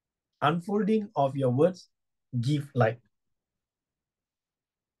 Unfolding of your words give light.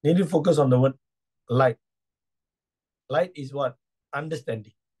 Need to focus on the word light. Light is what?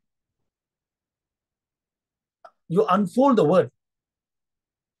 Understanding. You unfold the word.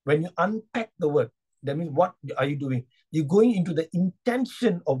 When you unpack the word, that means what are you doing? You're going into the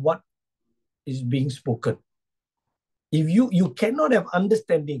intention of what is being spoken. If you cannot have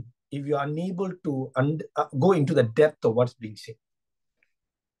understanding if you are unable to go into the depth of what's being said.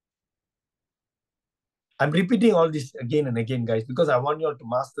 I'm repeating all this again and again, guys, because I want you all to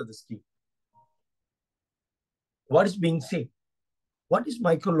master the skill. What is being said? What is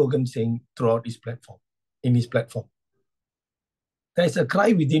Michael Logan saying throughout his platform, in his platform? There is a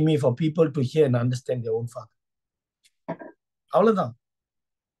cry within me for people to hear and understand their own father. All of them.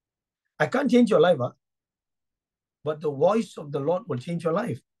 I can't change your life, but the voice of the Lord will change your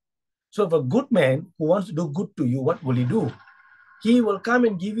life. So if a good man who wants to do good to you, what will he do? He will come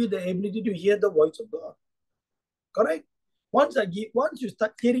and give you the ability to hear the voice of God. Correct? Once you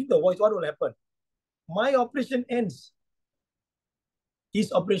start hearing the voice, what will happen? My operation ends.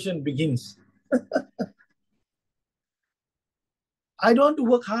 His operation begins. I don't want to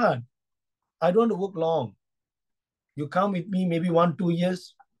work hard. I don't want to work long. You come with me maybe 1-2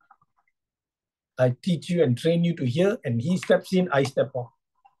 years. I teach you and train you to hear, and he steps in, I step off.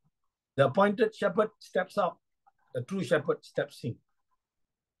 The appointed shepherd steps out. The true shepherd steps in.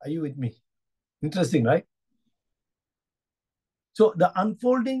 Are you with me? Interesting, right? So the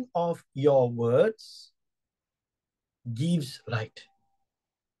unfolding of your words gives light,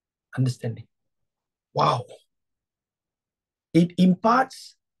 understanding. Wow. It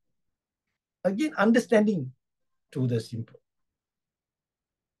imparts, again, understanding to the simple.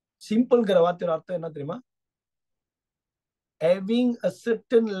 Simple having a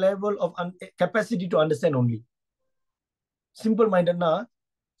certain level of capacity to understand only. Simple-minded na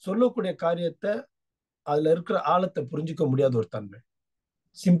சொல்லக்கூடிய காரியத்தை அதுல இருக்கிற ஆழத்தை புரிஞ்சுக்க முடியாத ஒரு தன்மை.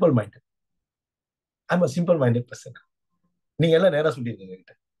 Simple-minded. I'm a simple-minded person. நீங்க எல்லாம் நேரா சொல்லிருக்கீங்க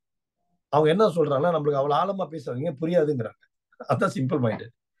கிட்ட. அவங்க என்ன சொல்றாங்கன்னா நம்மளுக்கு அவ்வளவு ஆழமா பேசுறாங்க புரியாதுங்கிறாங்க. அதான்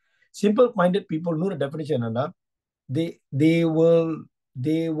simple-minded. Simple-minded people know the definition என்னன்னா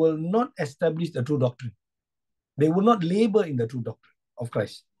they will not establish the true doctrine. They will not labor in the true doctrine of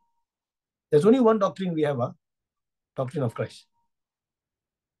Christ. There's only one doctrine we have, doctrine of Christ.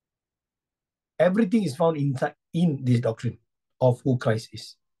 Everything is found inside in this doctrine of who Christ is.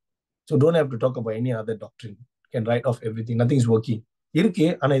 So don't have to talk about any other doctrine. You can write off everything. Nothing is working. Irukke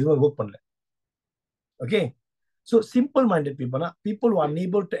ana edhume work pannala. Okay. So simple-minded people, people who are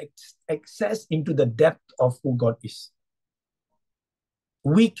unable to access into the depth of who God is.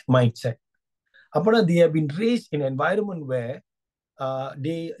 Weak mindset. They have been raised in an environment where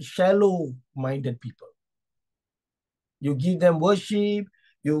they shallow-minded people. You give them worship,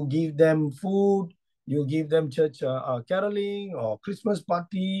 you give them food, you give them church caroling or Christmas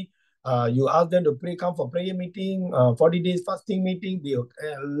party, you ask them to pray, come for prayer meeting, 40 days fasting meeting.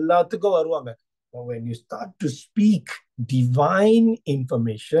 But when you start to speak divine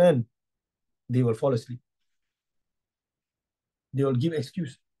information, they will fall asleep. They will give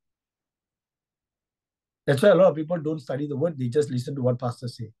excuse. That's why a lot of people don't study the word. They just listen to what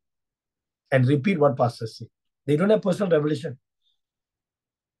pastors say and repeat what pastors say. They don't have personal revelation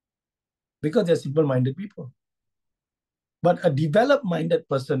because they're simple-minded people. But a developed-minded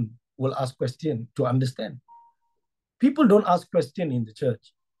person will ask questions to understand. People don't ask questions in the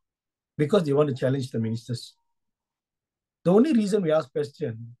church because they want to challenge the ministers. The only reason we ask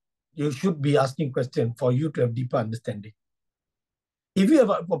questions, you should be asking questions for you to have deeper understanding. If you have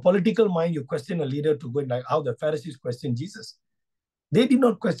a political mind, you question a leader to go like how the Pharisees questioned Jesus. They did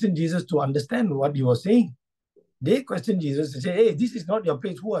not question Jesus to understand what he was saying. They questioned Jesus and say, hey, this is not your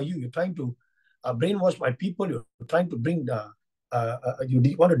place. Who are you? You're trying to brainwash my people. You're trying to bring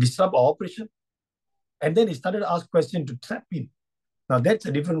you want to disrupt our operation. And then he started to ask questions to trap him. Now that's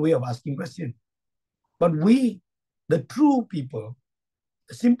a different way of asking questions. But we, the true people,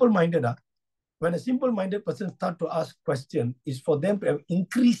 the simple-minded, when a simple-minded person starts to ask questions, is for them to have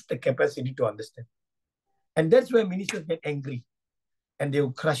increased the capacity to understand. And that's where ministers get angry and they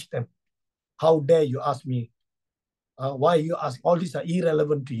will crush them. How dare you ask me? Why you ask? All these are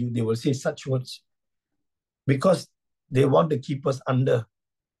irrelevant to you. They will say such words because they want to keep us under.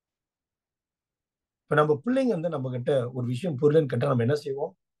 But நம்ம பிள்ளைங்க வந்து நம்ம கிட்ட ஒரு விஷயம் புரியலன்னு கேட்டா நம்ம என்ன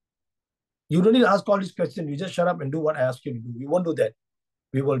செய்வோம்? You don't need to ask all these questions. You just shut up and do what I ask you to do. We won't do that.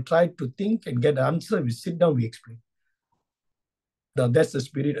 We will try to think and get the answer. We sit down, we explain. Now that's the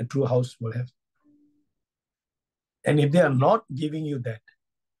spirit a true house will have. And if they are not giving you that,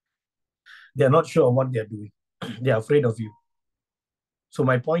 they are not sure of what they are doing. They are afraid of you. So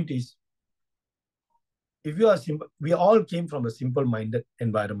my point is, if you are simple, we all came from a simple-minded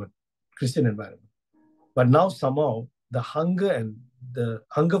environment, Christian environment. But now somehow the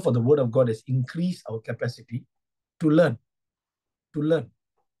hunger for the word of God has increased our capacity to learn.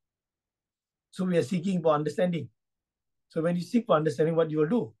 So we are seeking for understanding. So when you seek for understanding, what you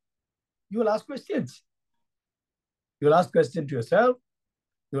will do? You will ask questions. You will ask questions to yourself.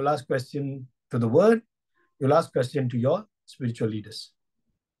 You will ask questions to the word. You will ask questions to your spiritual leaders.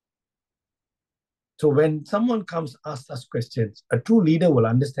 So when someone comes asks us questions, a true leader will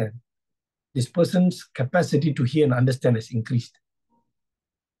understand this person's capacity to hear and understand has increased.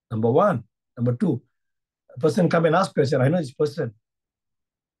 Number one. Number two, a person come and ask question. I know this person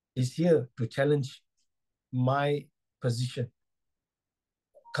is here to challenge my position.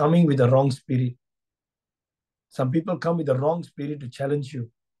 coming with the wrong spirit. Some people come with the wrong spirit to challenge you.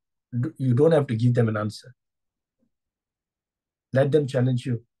 You don't have to give them an answer. Let them challenge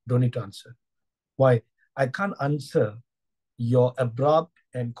you. Don't need to answer. Why? I can't answer your abrupt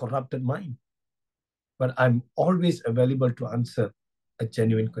and corrupted mind. But I'm always available to answer a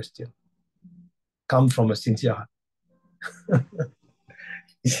genuine question. Come from a sincere heart.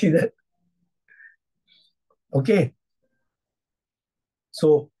 You see that? Okay.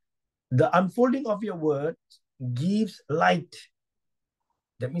 So the unfolding of your words gives light.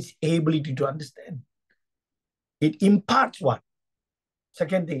 That means ability to understand. It imparts what?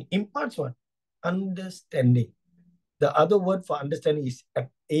 Second thing, imparts what? Understanding. The other word for understanding is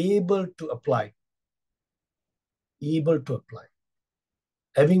able to apply. Able to apply.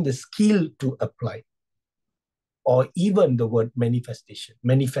 Having the skill to apply. Or even the word manifestation.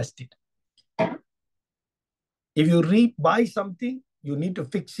 Manifest it. If you buy something, you need to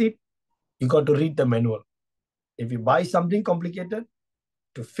fix it. You got to read the manual. If you buy something complicated,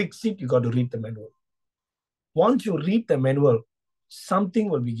 to fix it, you got to read the manual. Once you read the manual, something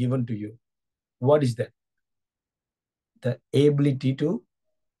will be given to you. What is that? The ability to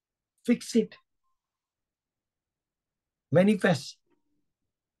fix it. Manifest.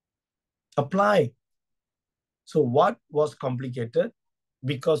 Apply. So what was complicated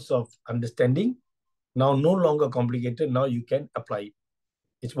because of understanding, now no longer complicated, now you can apply it.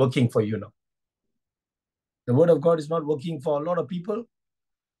 It's working for you now. The word of God is not working for a lot of people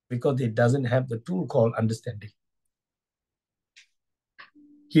because it doesn't have the tool called understanding.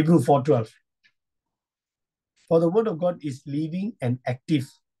 Hebrews 4:12. For the word of God is living and active.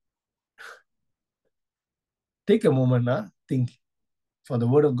 Take a moment, think. For the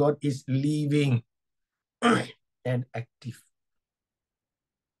word of God is living and active.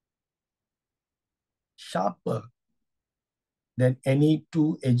 Sharper than any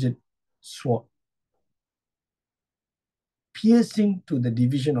two-edged sword. Piercing to the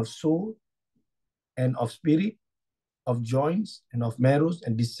division of soul and of spirit, of joints and of marrows,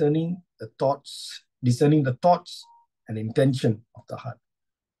 and discerning the thoughts and intention of the heart.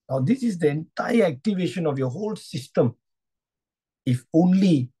 Now, this is the entire activation of your whole system. If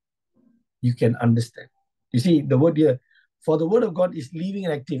only you can understand. You see, the word here, for the word of God is living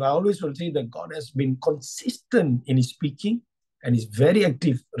and active. I always will say that God has been consistent in his speaking and is very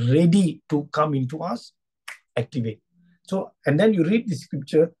active, ready to come into us, activate. So, and then you read the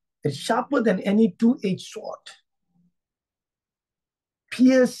scripture, it's sharper than any two-edged sword.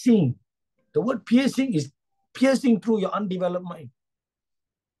 Piercing. The word piercing is piercing through your undeveloped mind,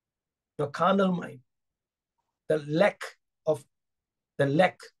 your carnal mind, the lack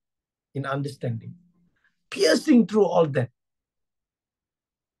in understanding. Piercing through all that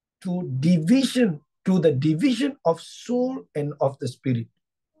to the division of soul and of the spirit.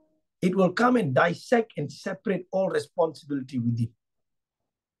 It will come and dissect and separate all responsibility within.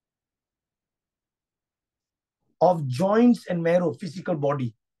 Of joints and marrow, physical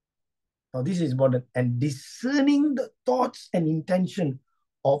body. Now this is important. And discerning the thoughts and intention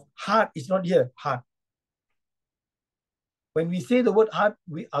of heart. It's not here, heart. When we say the word heart,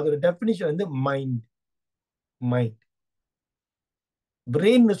 we are the definition and the mind. Mind.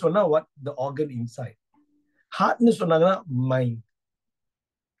 Brain is what? The organ inside. Heart is mind.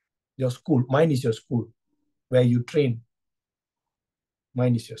 Your school. Mind is your school. Where you train.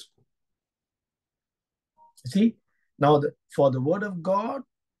 Mind is your school. See? Now, for the word of God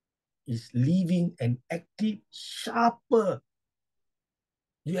is living and active, sharper.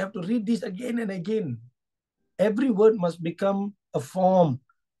 You have to read this again and again. Every word must become a form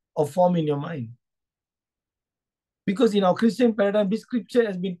in your mind. Because in our Christian paradigm, this scripture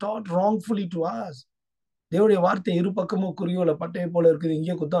has been taught wrongfully to us. தேவனுடைய வார்த்தை இரு பக்கமும் குறியோல பட்டையை போல இருக்குது,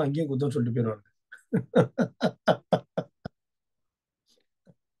 இங்கே குத்தம் அங்கேயும் குத்தம் சொல்லிட்டு போயிடுவாங்க.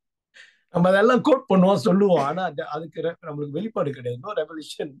 நம்ம அதெல்லாம் கோட் பண்ணுவோம், சொல்லுவோம். ஆனா அதுக்கு நம்மளுக்கு வெளிப்பாடு கிடையாது. No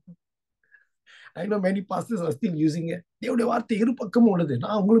revelation. I know many pastors are still using it. தேவனுடைய வார்த்தை இரு பக்கமும் உள்ளது.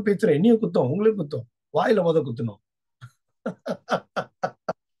 நான் உங்களுக்கு பேசுறேன், என்னையும் குத்தம், உங்களுக்கு குத்தம். வாயில முத குத்தணும்.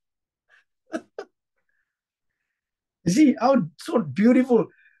 You see how so beautiful.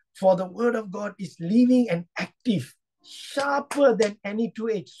 For the word of God is living and active, sharper than any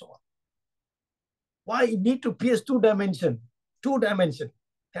two-edged sword. Why? It need to pierce two dimensions.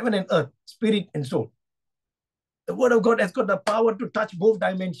 Heaven and earth, spirit and soul. The word of God has got the power to touch both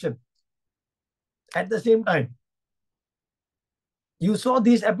dimensions at the same time. You saw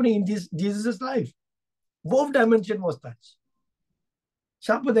this happening in Jesus' life. Both dimensions was touched.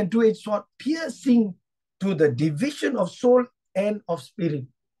 Sharper than two-edged sword, piercing to the division of soul and of spirit,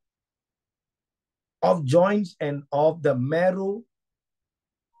 of joints and of the marrow,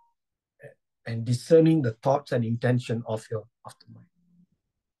 and discerning the thoughts and intention of the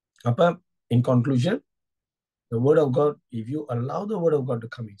mind. In conclusion, the word of God, if you allow the word of God to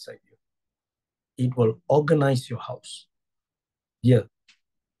come inside you, it will organize your house. Your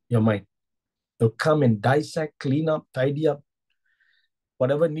mind. It will come and dissect, clean up, tidy up.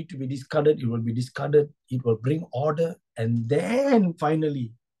 Whatever need to be discarded, it will be discarded. It will bring order. And then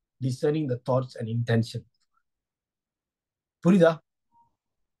finally, discerning the thoughts and intention. Purida?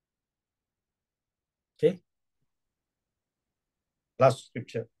 Okay. Last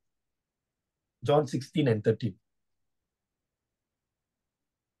scripture. John 16 and 13.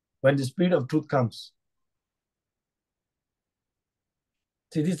 When the Spirit of truth comes.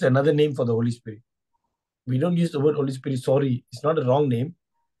 See, this is another name for the Holy Spirit. We don't use the word Holy Spirit, sorry. It's not a wrong name,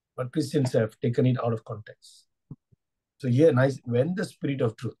 but Christians have taken it out of context. So here, nice, when the Spirit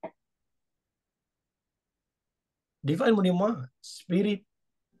of truth. Define mudiyuma, Spirit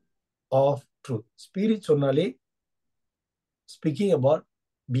of truth. Spirit sonale, speaking about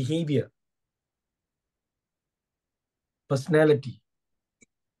behavior, personality,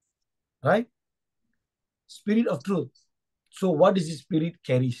 right? Spirit of truth. So what is the Spirit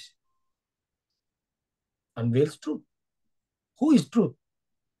carries? Unveils truth. Who is truth?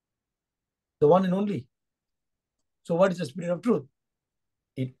 The one and only. So what is the Spirit of truth?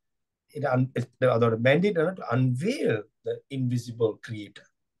 The mandate to unveil the invisible Creator.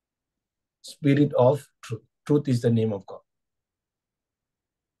 Spirit of truth. Truth is the name of God.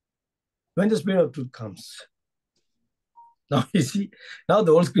 When the Spirit of truth comes, now you see, now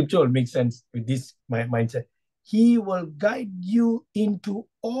the whole scripture will make sense with this mindset. He will guide you into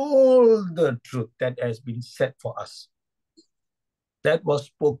all the truth that has been said for us. That was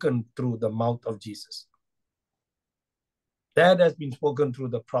spoken through the mouth of Jesus. That has been spoken through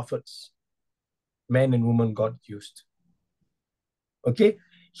the prophets, men and women God used. Okay?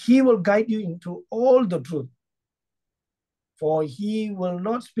 He will guide you into all the truth. For he will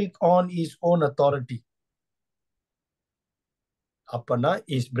not speak on his own authority. Apana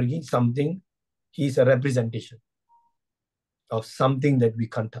is bringing something. He is a representation of something that we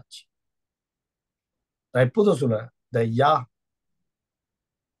can't touch. The Yah,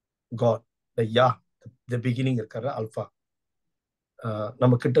 God, the Yah, the beginning, Alpha.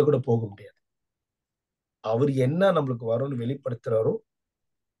 நம்ம கிட்ட கூட போக முடியாது. அவர் என்ன நம்மளுக்கு வரும்னு வெளிப்படுத்துறாரோ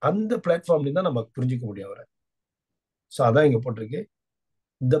அந்த பிளாட்ஃபார்ம்ல தான் நம்ம புரிஞ்சிக்க முடியும் அவரை. சோ அதான் இங்க போட்டிருக்கு.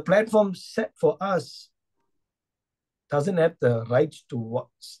 The platform set for us doesn't have the right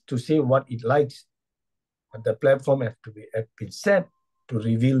to say what it likes, but the platform have been set to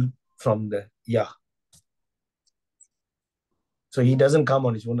reveal from the Yah. So he doesn't come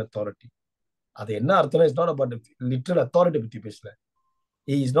on his own authority. அது என்ன அர்த்தம்னா it's not about the literal authority பத்தி பேசல.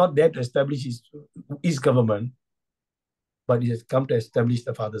 He is not there to establish his government, but he has come to establish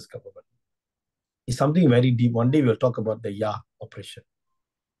the Father's government. It's something very deep. One day we'll talk about the Yah operation.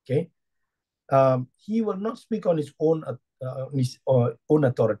 Okay? He will not speak on his own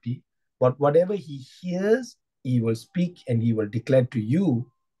authority, but whatever he hears, he will speak and he will declare to you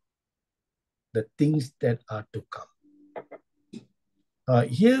the things that are to come.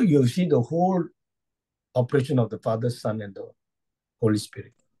 Here you see the whole operation of the Father, Son, and the Holy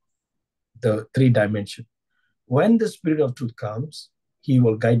Spirit, the three dimensions. When the Spirit of truth comes, he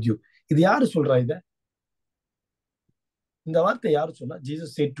will guide you. இது யாரு சொல்றா இத? இந்த வார்த்தை யாரு சொன்னா? Jesus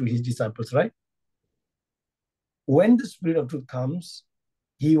said to his disciples, right? When the Spirit of truth comes,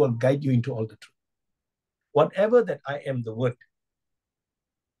 he will guide you into all the truth. Whatever that I am, the word.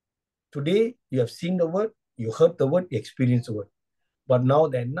 Today, you have seen the word, you heard the word, you experienced the word. But now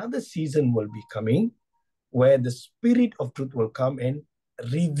another season will be coming where the Spirit of truth will come and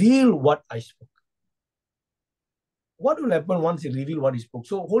reveal what I spoke. What will happen once he reveals what he spoke?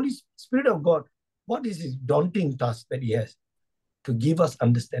 So Holy Spirit of God, what is his daunting task that he has? To give us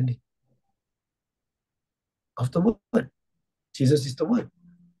understanding of the word. Jesus is the word.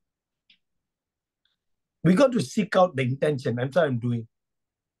 We got to seek out the intention. That's what I'm doing.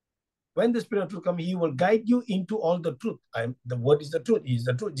 When the Spirit of truth comes, he will guide you into all the truth. The word is the truth. He is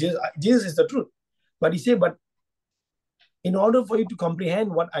the truth. Jesus is the truth. But he said, but in order for you to comprehend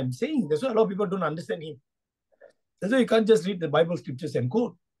what I'm saying, that's why a lot of people don't understand him. That's why you can't just read the Bible scriptures and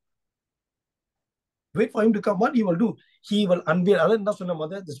quote. Wait for him to come. What he will do? He will unveil.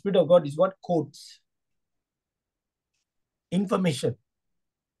 The Spirit of God is what codes. Information.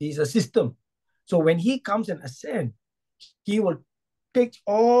 He is a system. So when he comes and ascends, he will take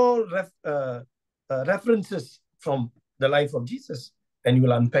all references from the life of Jesus and he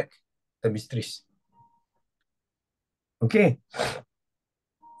will unpack the mysteries. Okay.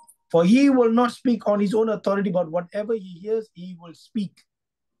 For he will not speak on his own authority, but whatever he hears, he will speak.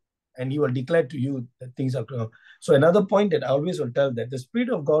 and he will declare to you that things are going on. So another point that I always will tell, that the Spirit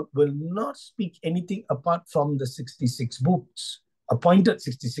of God will not speak anything apart from the 66 books, appointed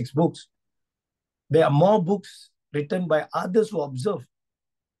 66 books. There are more books written by others who observed,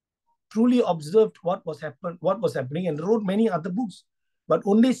 truly observed what was happening, and wrote many other books. But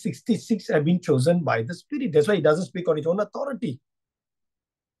only 66 have been chosen by the Spirit. That's why he doesn't speak on his own authority.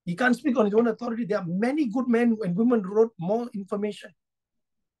 He can't speak on his own authority. There are many good men and women who wrote more information.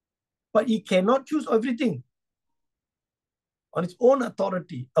 But he cannot choose everything on his own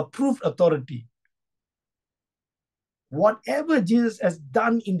authority, approved authority. Whatever Jesus has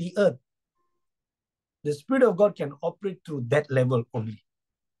done in the earth, the Spirit of God can operate through that level only.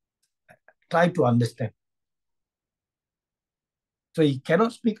 Try to understand. So he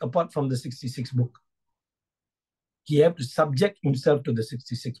cannot speak apart from the 66 book. He has to subject himself to the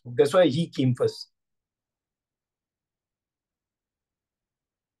 66 book. That's why he came first.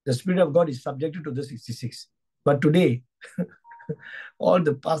 The Spirit of God is subjected to the 66. But today, all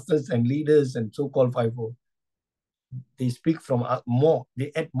the pastors and leaders and so-called 5-0, they speak from more,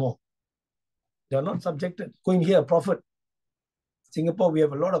 they add more. They are not subjected. Go and hear a prophet. Singapore, we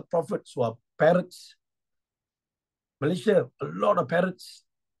have a lot of prophets who are parrots. Malaysia, a lot of parrots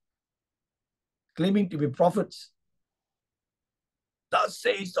claiming to be prophets. Thus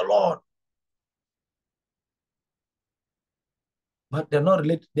says the Lord. But they're not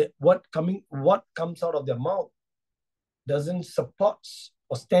related. What comes out of their mouth doesn't support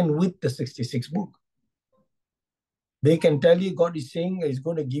or stand with the 66 book. They can tell you God is saying he's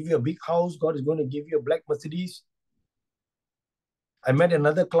going to give you a big house. God is going to give you a black Mercedes. I met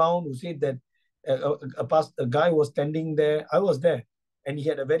another clown who said that a guy was standing there. I was there. And he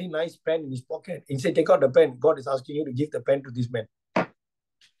had a very nice pen in his pocket. He said, take out the pen. God is asking you to give the pen to this man.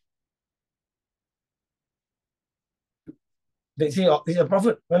 They say, oh, he's a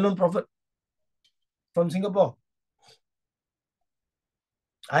prophet, well-known prophet from Singapore.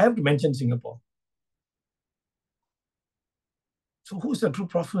 I have to mention Singapore. So who's the true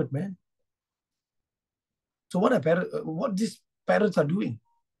prophet, man? So what these parents are doing?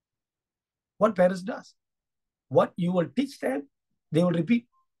 What parents does? What you will teach them, they will repeat.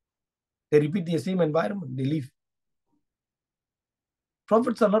 They repeat the same environment. They live.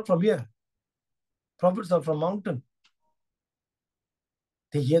 Prophets are not from here. Prophets are from mountain.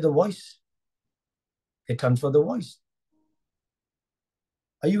 They hear the voice. They transfer the voice.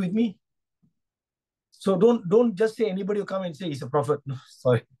 Are you with me? So don't just say anybody will come and say he's a prophet. No,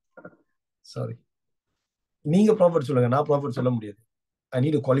 sorry. Sorry. நீங்க prophet சொல்லுங்க, நான் prophet சொல்ல முடியாது. I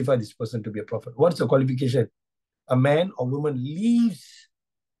need to qualify this person to be a prophet. What's the qualification? A man or woman lives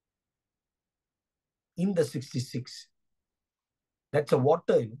in the 66. That's a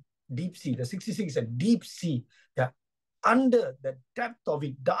water, deep sea. The 66 is a deep sea. They're under the depth of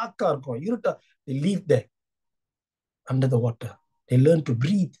it, darker. They live there, under the water. They learn to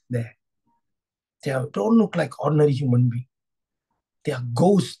breathe there. They don't look like ordinary human beings. They are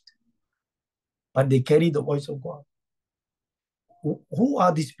ghosts, but they carry the voice of God. Who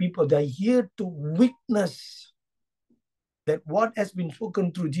are these people? They are here to witness that what has been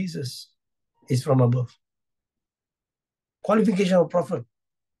spoken through Jesus is from above. Qualification of prophet.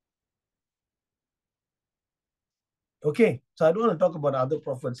 Okay, so I don't want to talk about other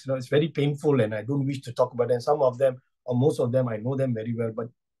prophets. It's very painful and I don't wish to talk about them. Some of them, or most of them, I know them very well, but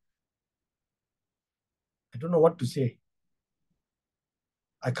I don't know what to say.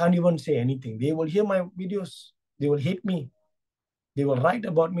 I can't even say anything. They will hear my videos. They will hate me. They will write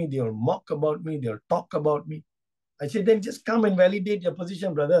about me. They will mock about me. They will talk about me. I said, then just come and validate your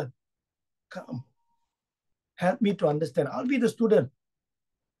position, brother. Come. Help me to understand. I'll be the student.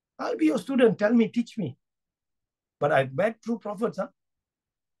 I'll be your student. Tell me, teach me. But I met true prophets.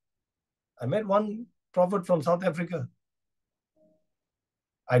 I met one prophet from South Africa.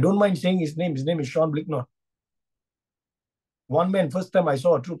 I don't mind saying his name. His name is 𝗀𝗵𝗵𝗪. One man, first time I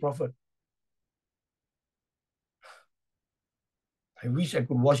saw a true prophet. I wish I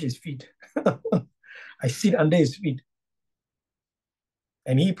could wash his feet. I sit under his feet.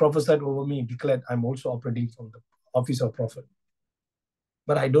 And he prophesied over me, declared, I'm also operating from the office of prophet.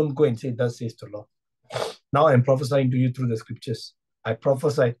 But I don't go and say, thus says the Lord. Now I'm prophesying to you through the scriptures. I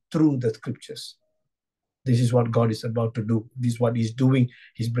prophesy through the scriptures. This is what God is about to do. This is what he's doing.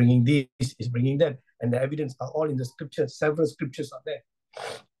 He's bringing this, he's bringing that. And the evidence are all in the scriptures. Several scriptures are there.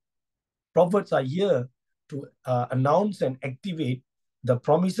 Prophets are here to announce and activate the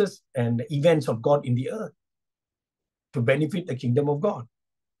promises and the events of God in the earth to benefit the kingdom of God.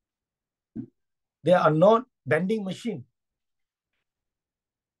 They are not vending machine.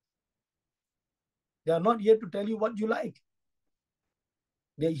 They are not here to tell you what you like.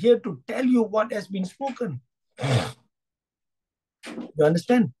 They're here to tell you what has been spoken. You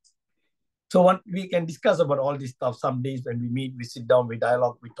understand? So we can discuss about all this stuff some days when we meet, we sit down, we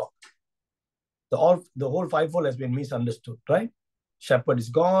dialogue, we talk. The whole fivefold has been misunderstood, right? Shepherd is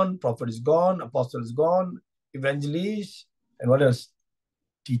gone, prophet is gone, apostle is gone, evangelist, and what else?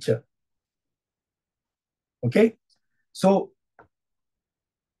 Teacher. Okay? So,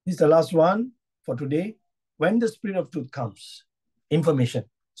 this is the last one for today. When the Spirit of truth comes, information.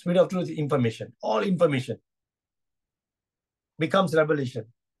 Spirit of truth is information. All information becomes revelation.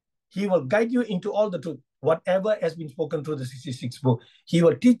 He will guide you into all the truth. Whatever has been spoken through the 66th book. He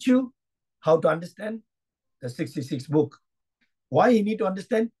will teach you how to understand the 66th book. Why you need to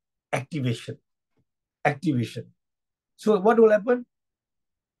understand? Activation. Activation. So what will happen?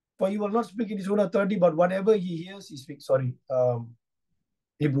 For he will not speak in his own authority, but whatever he hears, he speaks. Sorry,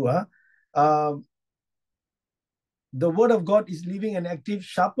 Hebrew. The word of God is living and active,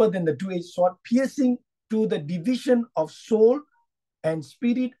 sharper than the two-edged sword, piercing to the division of soul and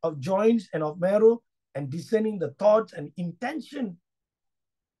spirit, of joints and of marrow, and discerning the thoughts and intention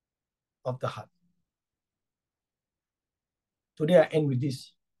of the heart. Today I end with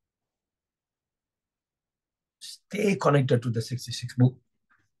this. Stay connected to the 66th book.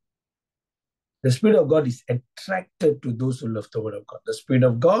 The Spirit of God is attracted to those who love the word of God. The Spirit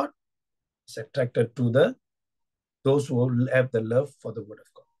of God is attracted to those who have the love for the word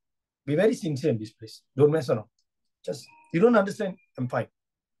of God. Be very sincere in this place. Don't mess around. Just, you don't understand, I'm fine.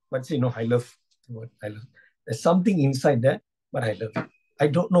 But say, no, I love the word. I love. There's something inside there, but I love it. I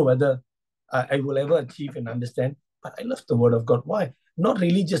don't know whether I will ever achieve and understand, but I love the word of God. Why? Not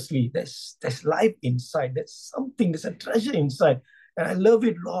religiously. There's life inside. There's something, there's a treasure inside. And I love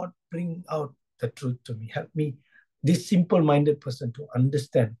it, Lord. Bring out the truth to me. Help me, this simple-minded person, to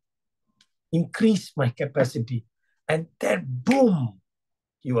understand. Increase my capacity. And then, boom,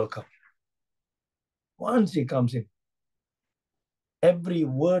 he will come. Once he comes in, every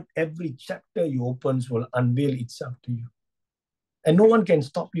word, every chapter you opens will unveil itself to you. And no one can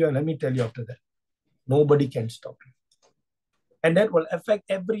stop you. And let me tell you after that, nobody can stop you. And that will affect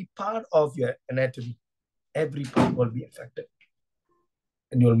every part of your anatomy. Every part will be affected.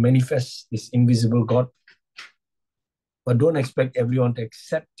 And you will manifest this invisible God. But don't expect everyone to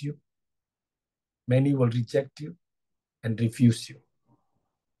accept you. Many will reject you and refuse you.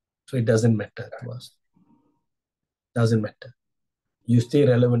 So it doesn't matter to us. Doesn't matter. You stay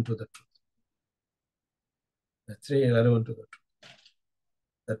relevant to the truth. Stay relevant to the truth.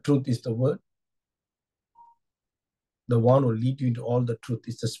 The truth is the word. The one who lead you into all the truth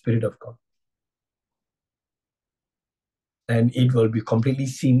is the Spirit of God. And it will be completely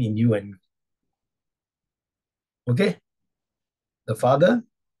seen in you and me. Okay? The Father,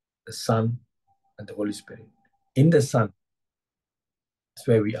 the Son, and the Holy Spirit. In the Son, that's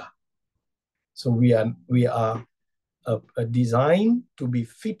where we are. So we are designed to be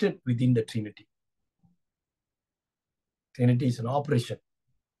fitted within the Trinity. Trinity is an operation,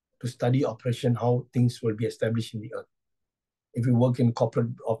 to study operation, how things will be established in the earth. If you work in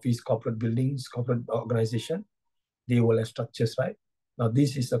corporate office, corporate buildings, corporate organization, they will have structures, right? Now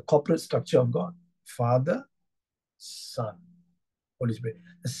this is a corporate structure of God. Father, Son, Holy Spirit.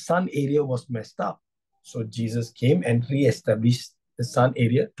 The Son area was messed up. So Jesus came and re-established the Son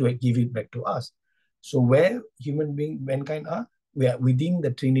area to give it back to us. So where mankind are, we are within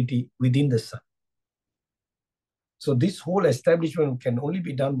the Trinity, within the Son. So this whole establishment can only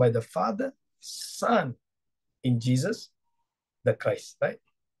be done by the Father, Son, in Jesus, the Christ, right?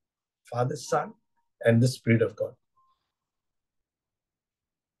 Father, Son, and the Spirit of God,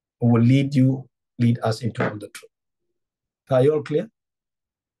 who will lead us into all the truth. Are you all clear?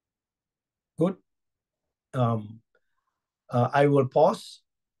 Good. I will pause.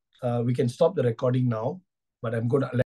 We can stop the recording now, but I'm going to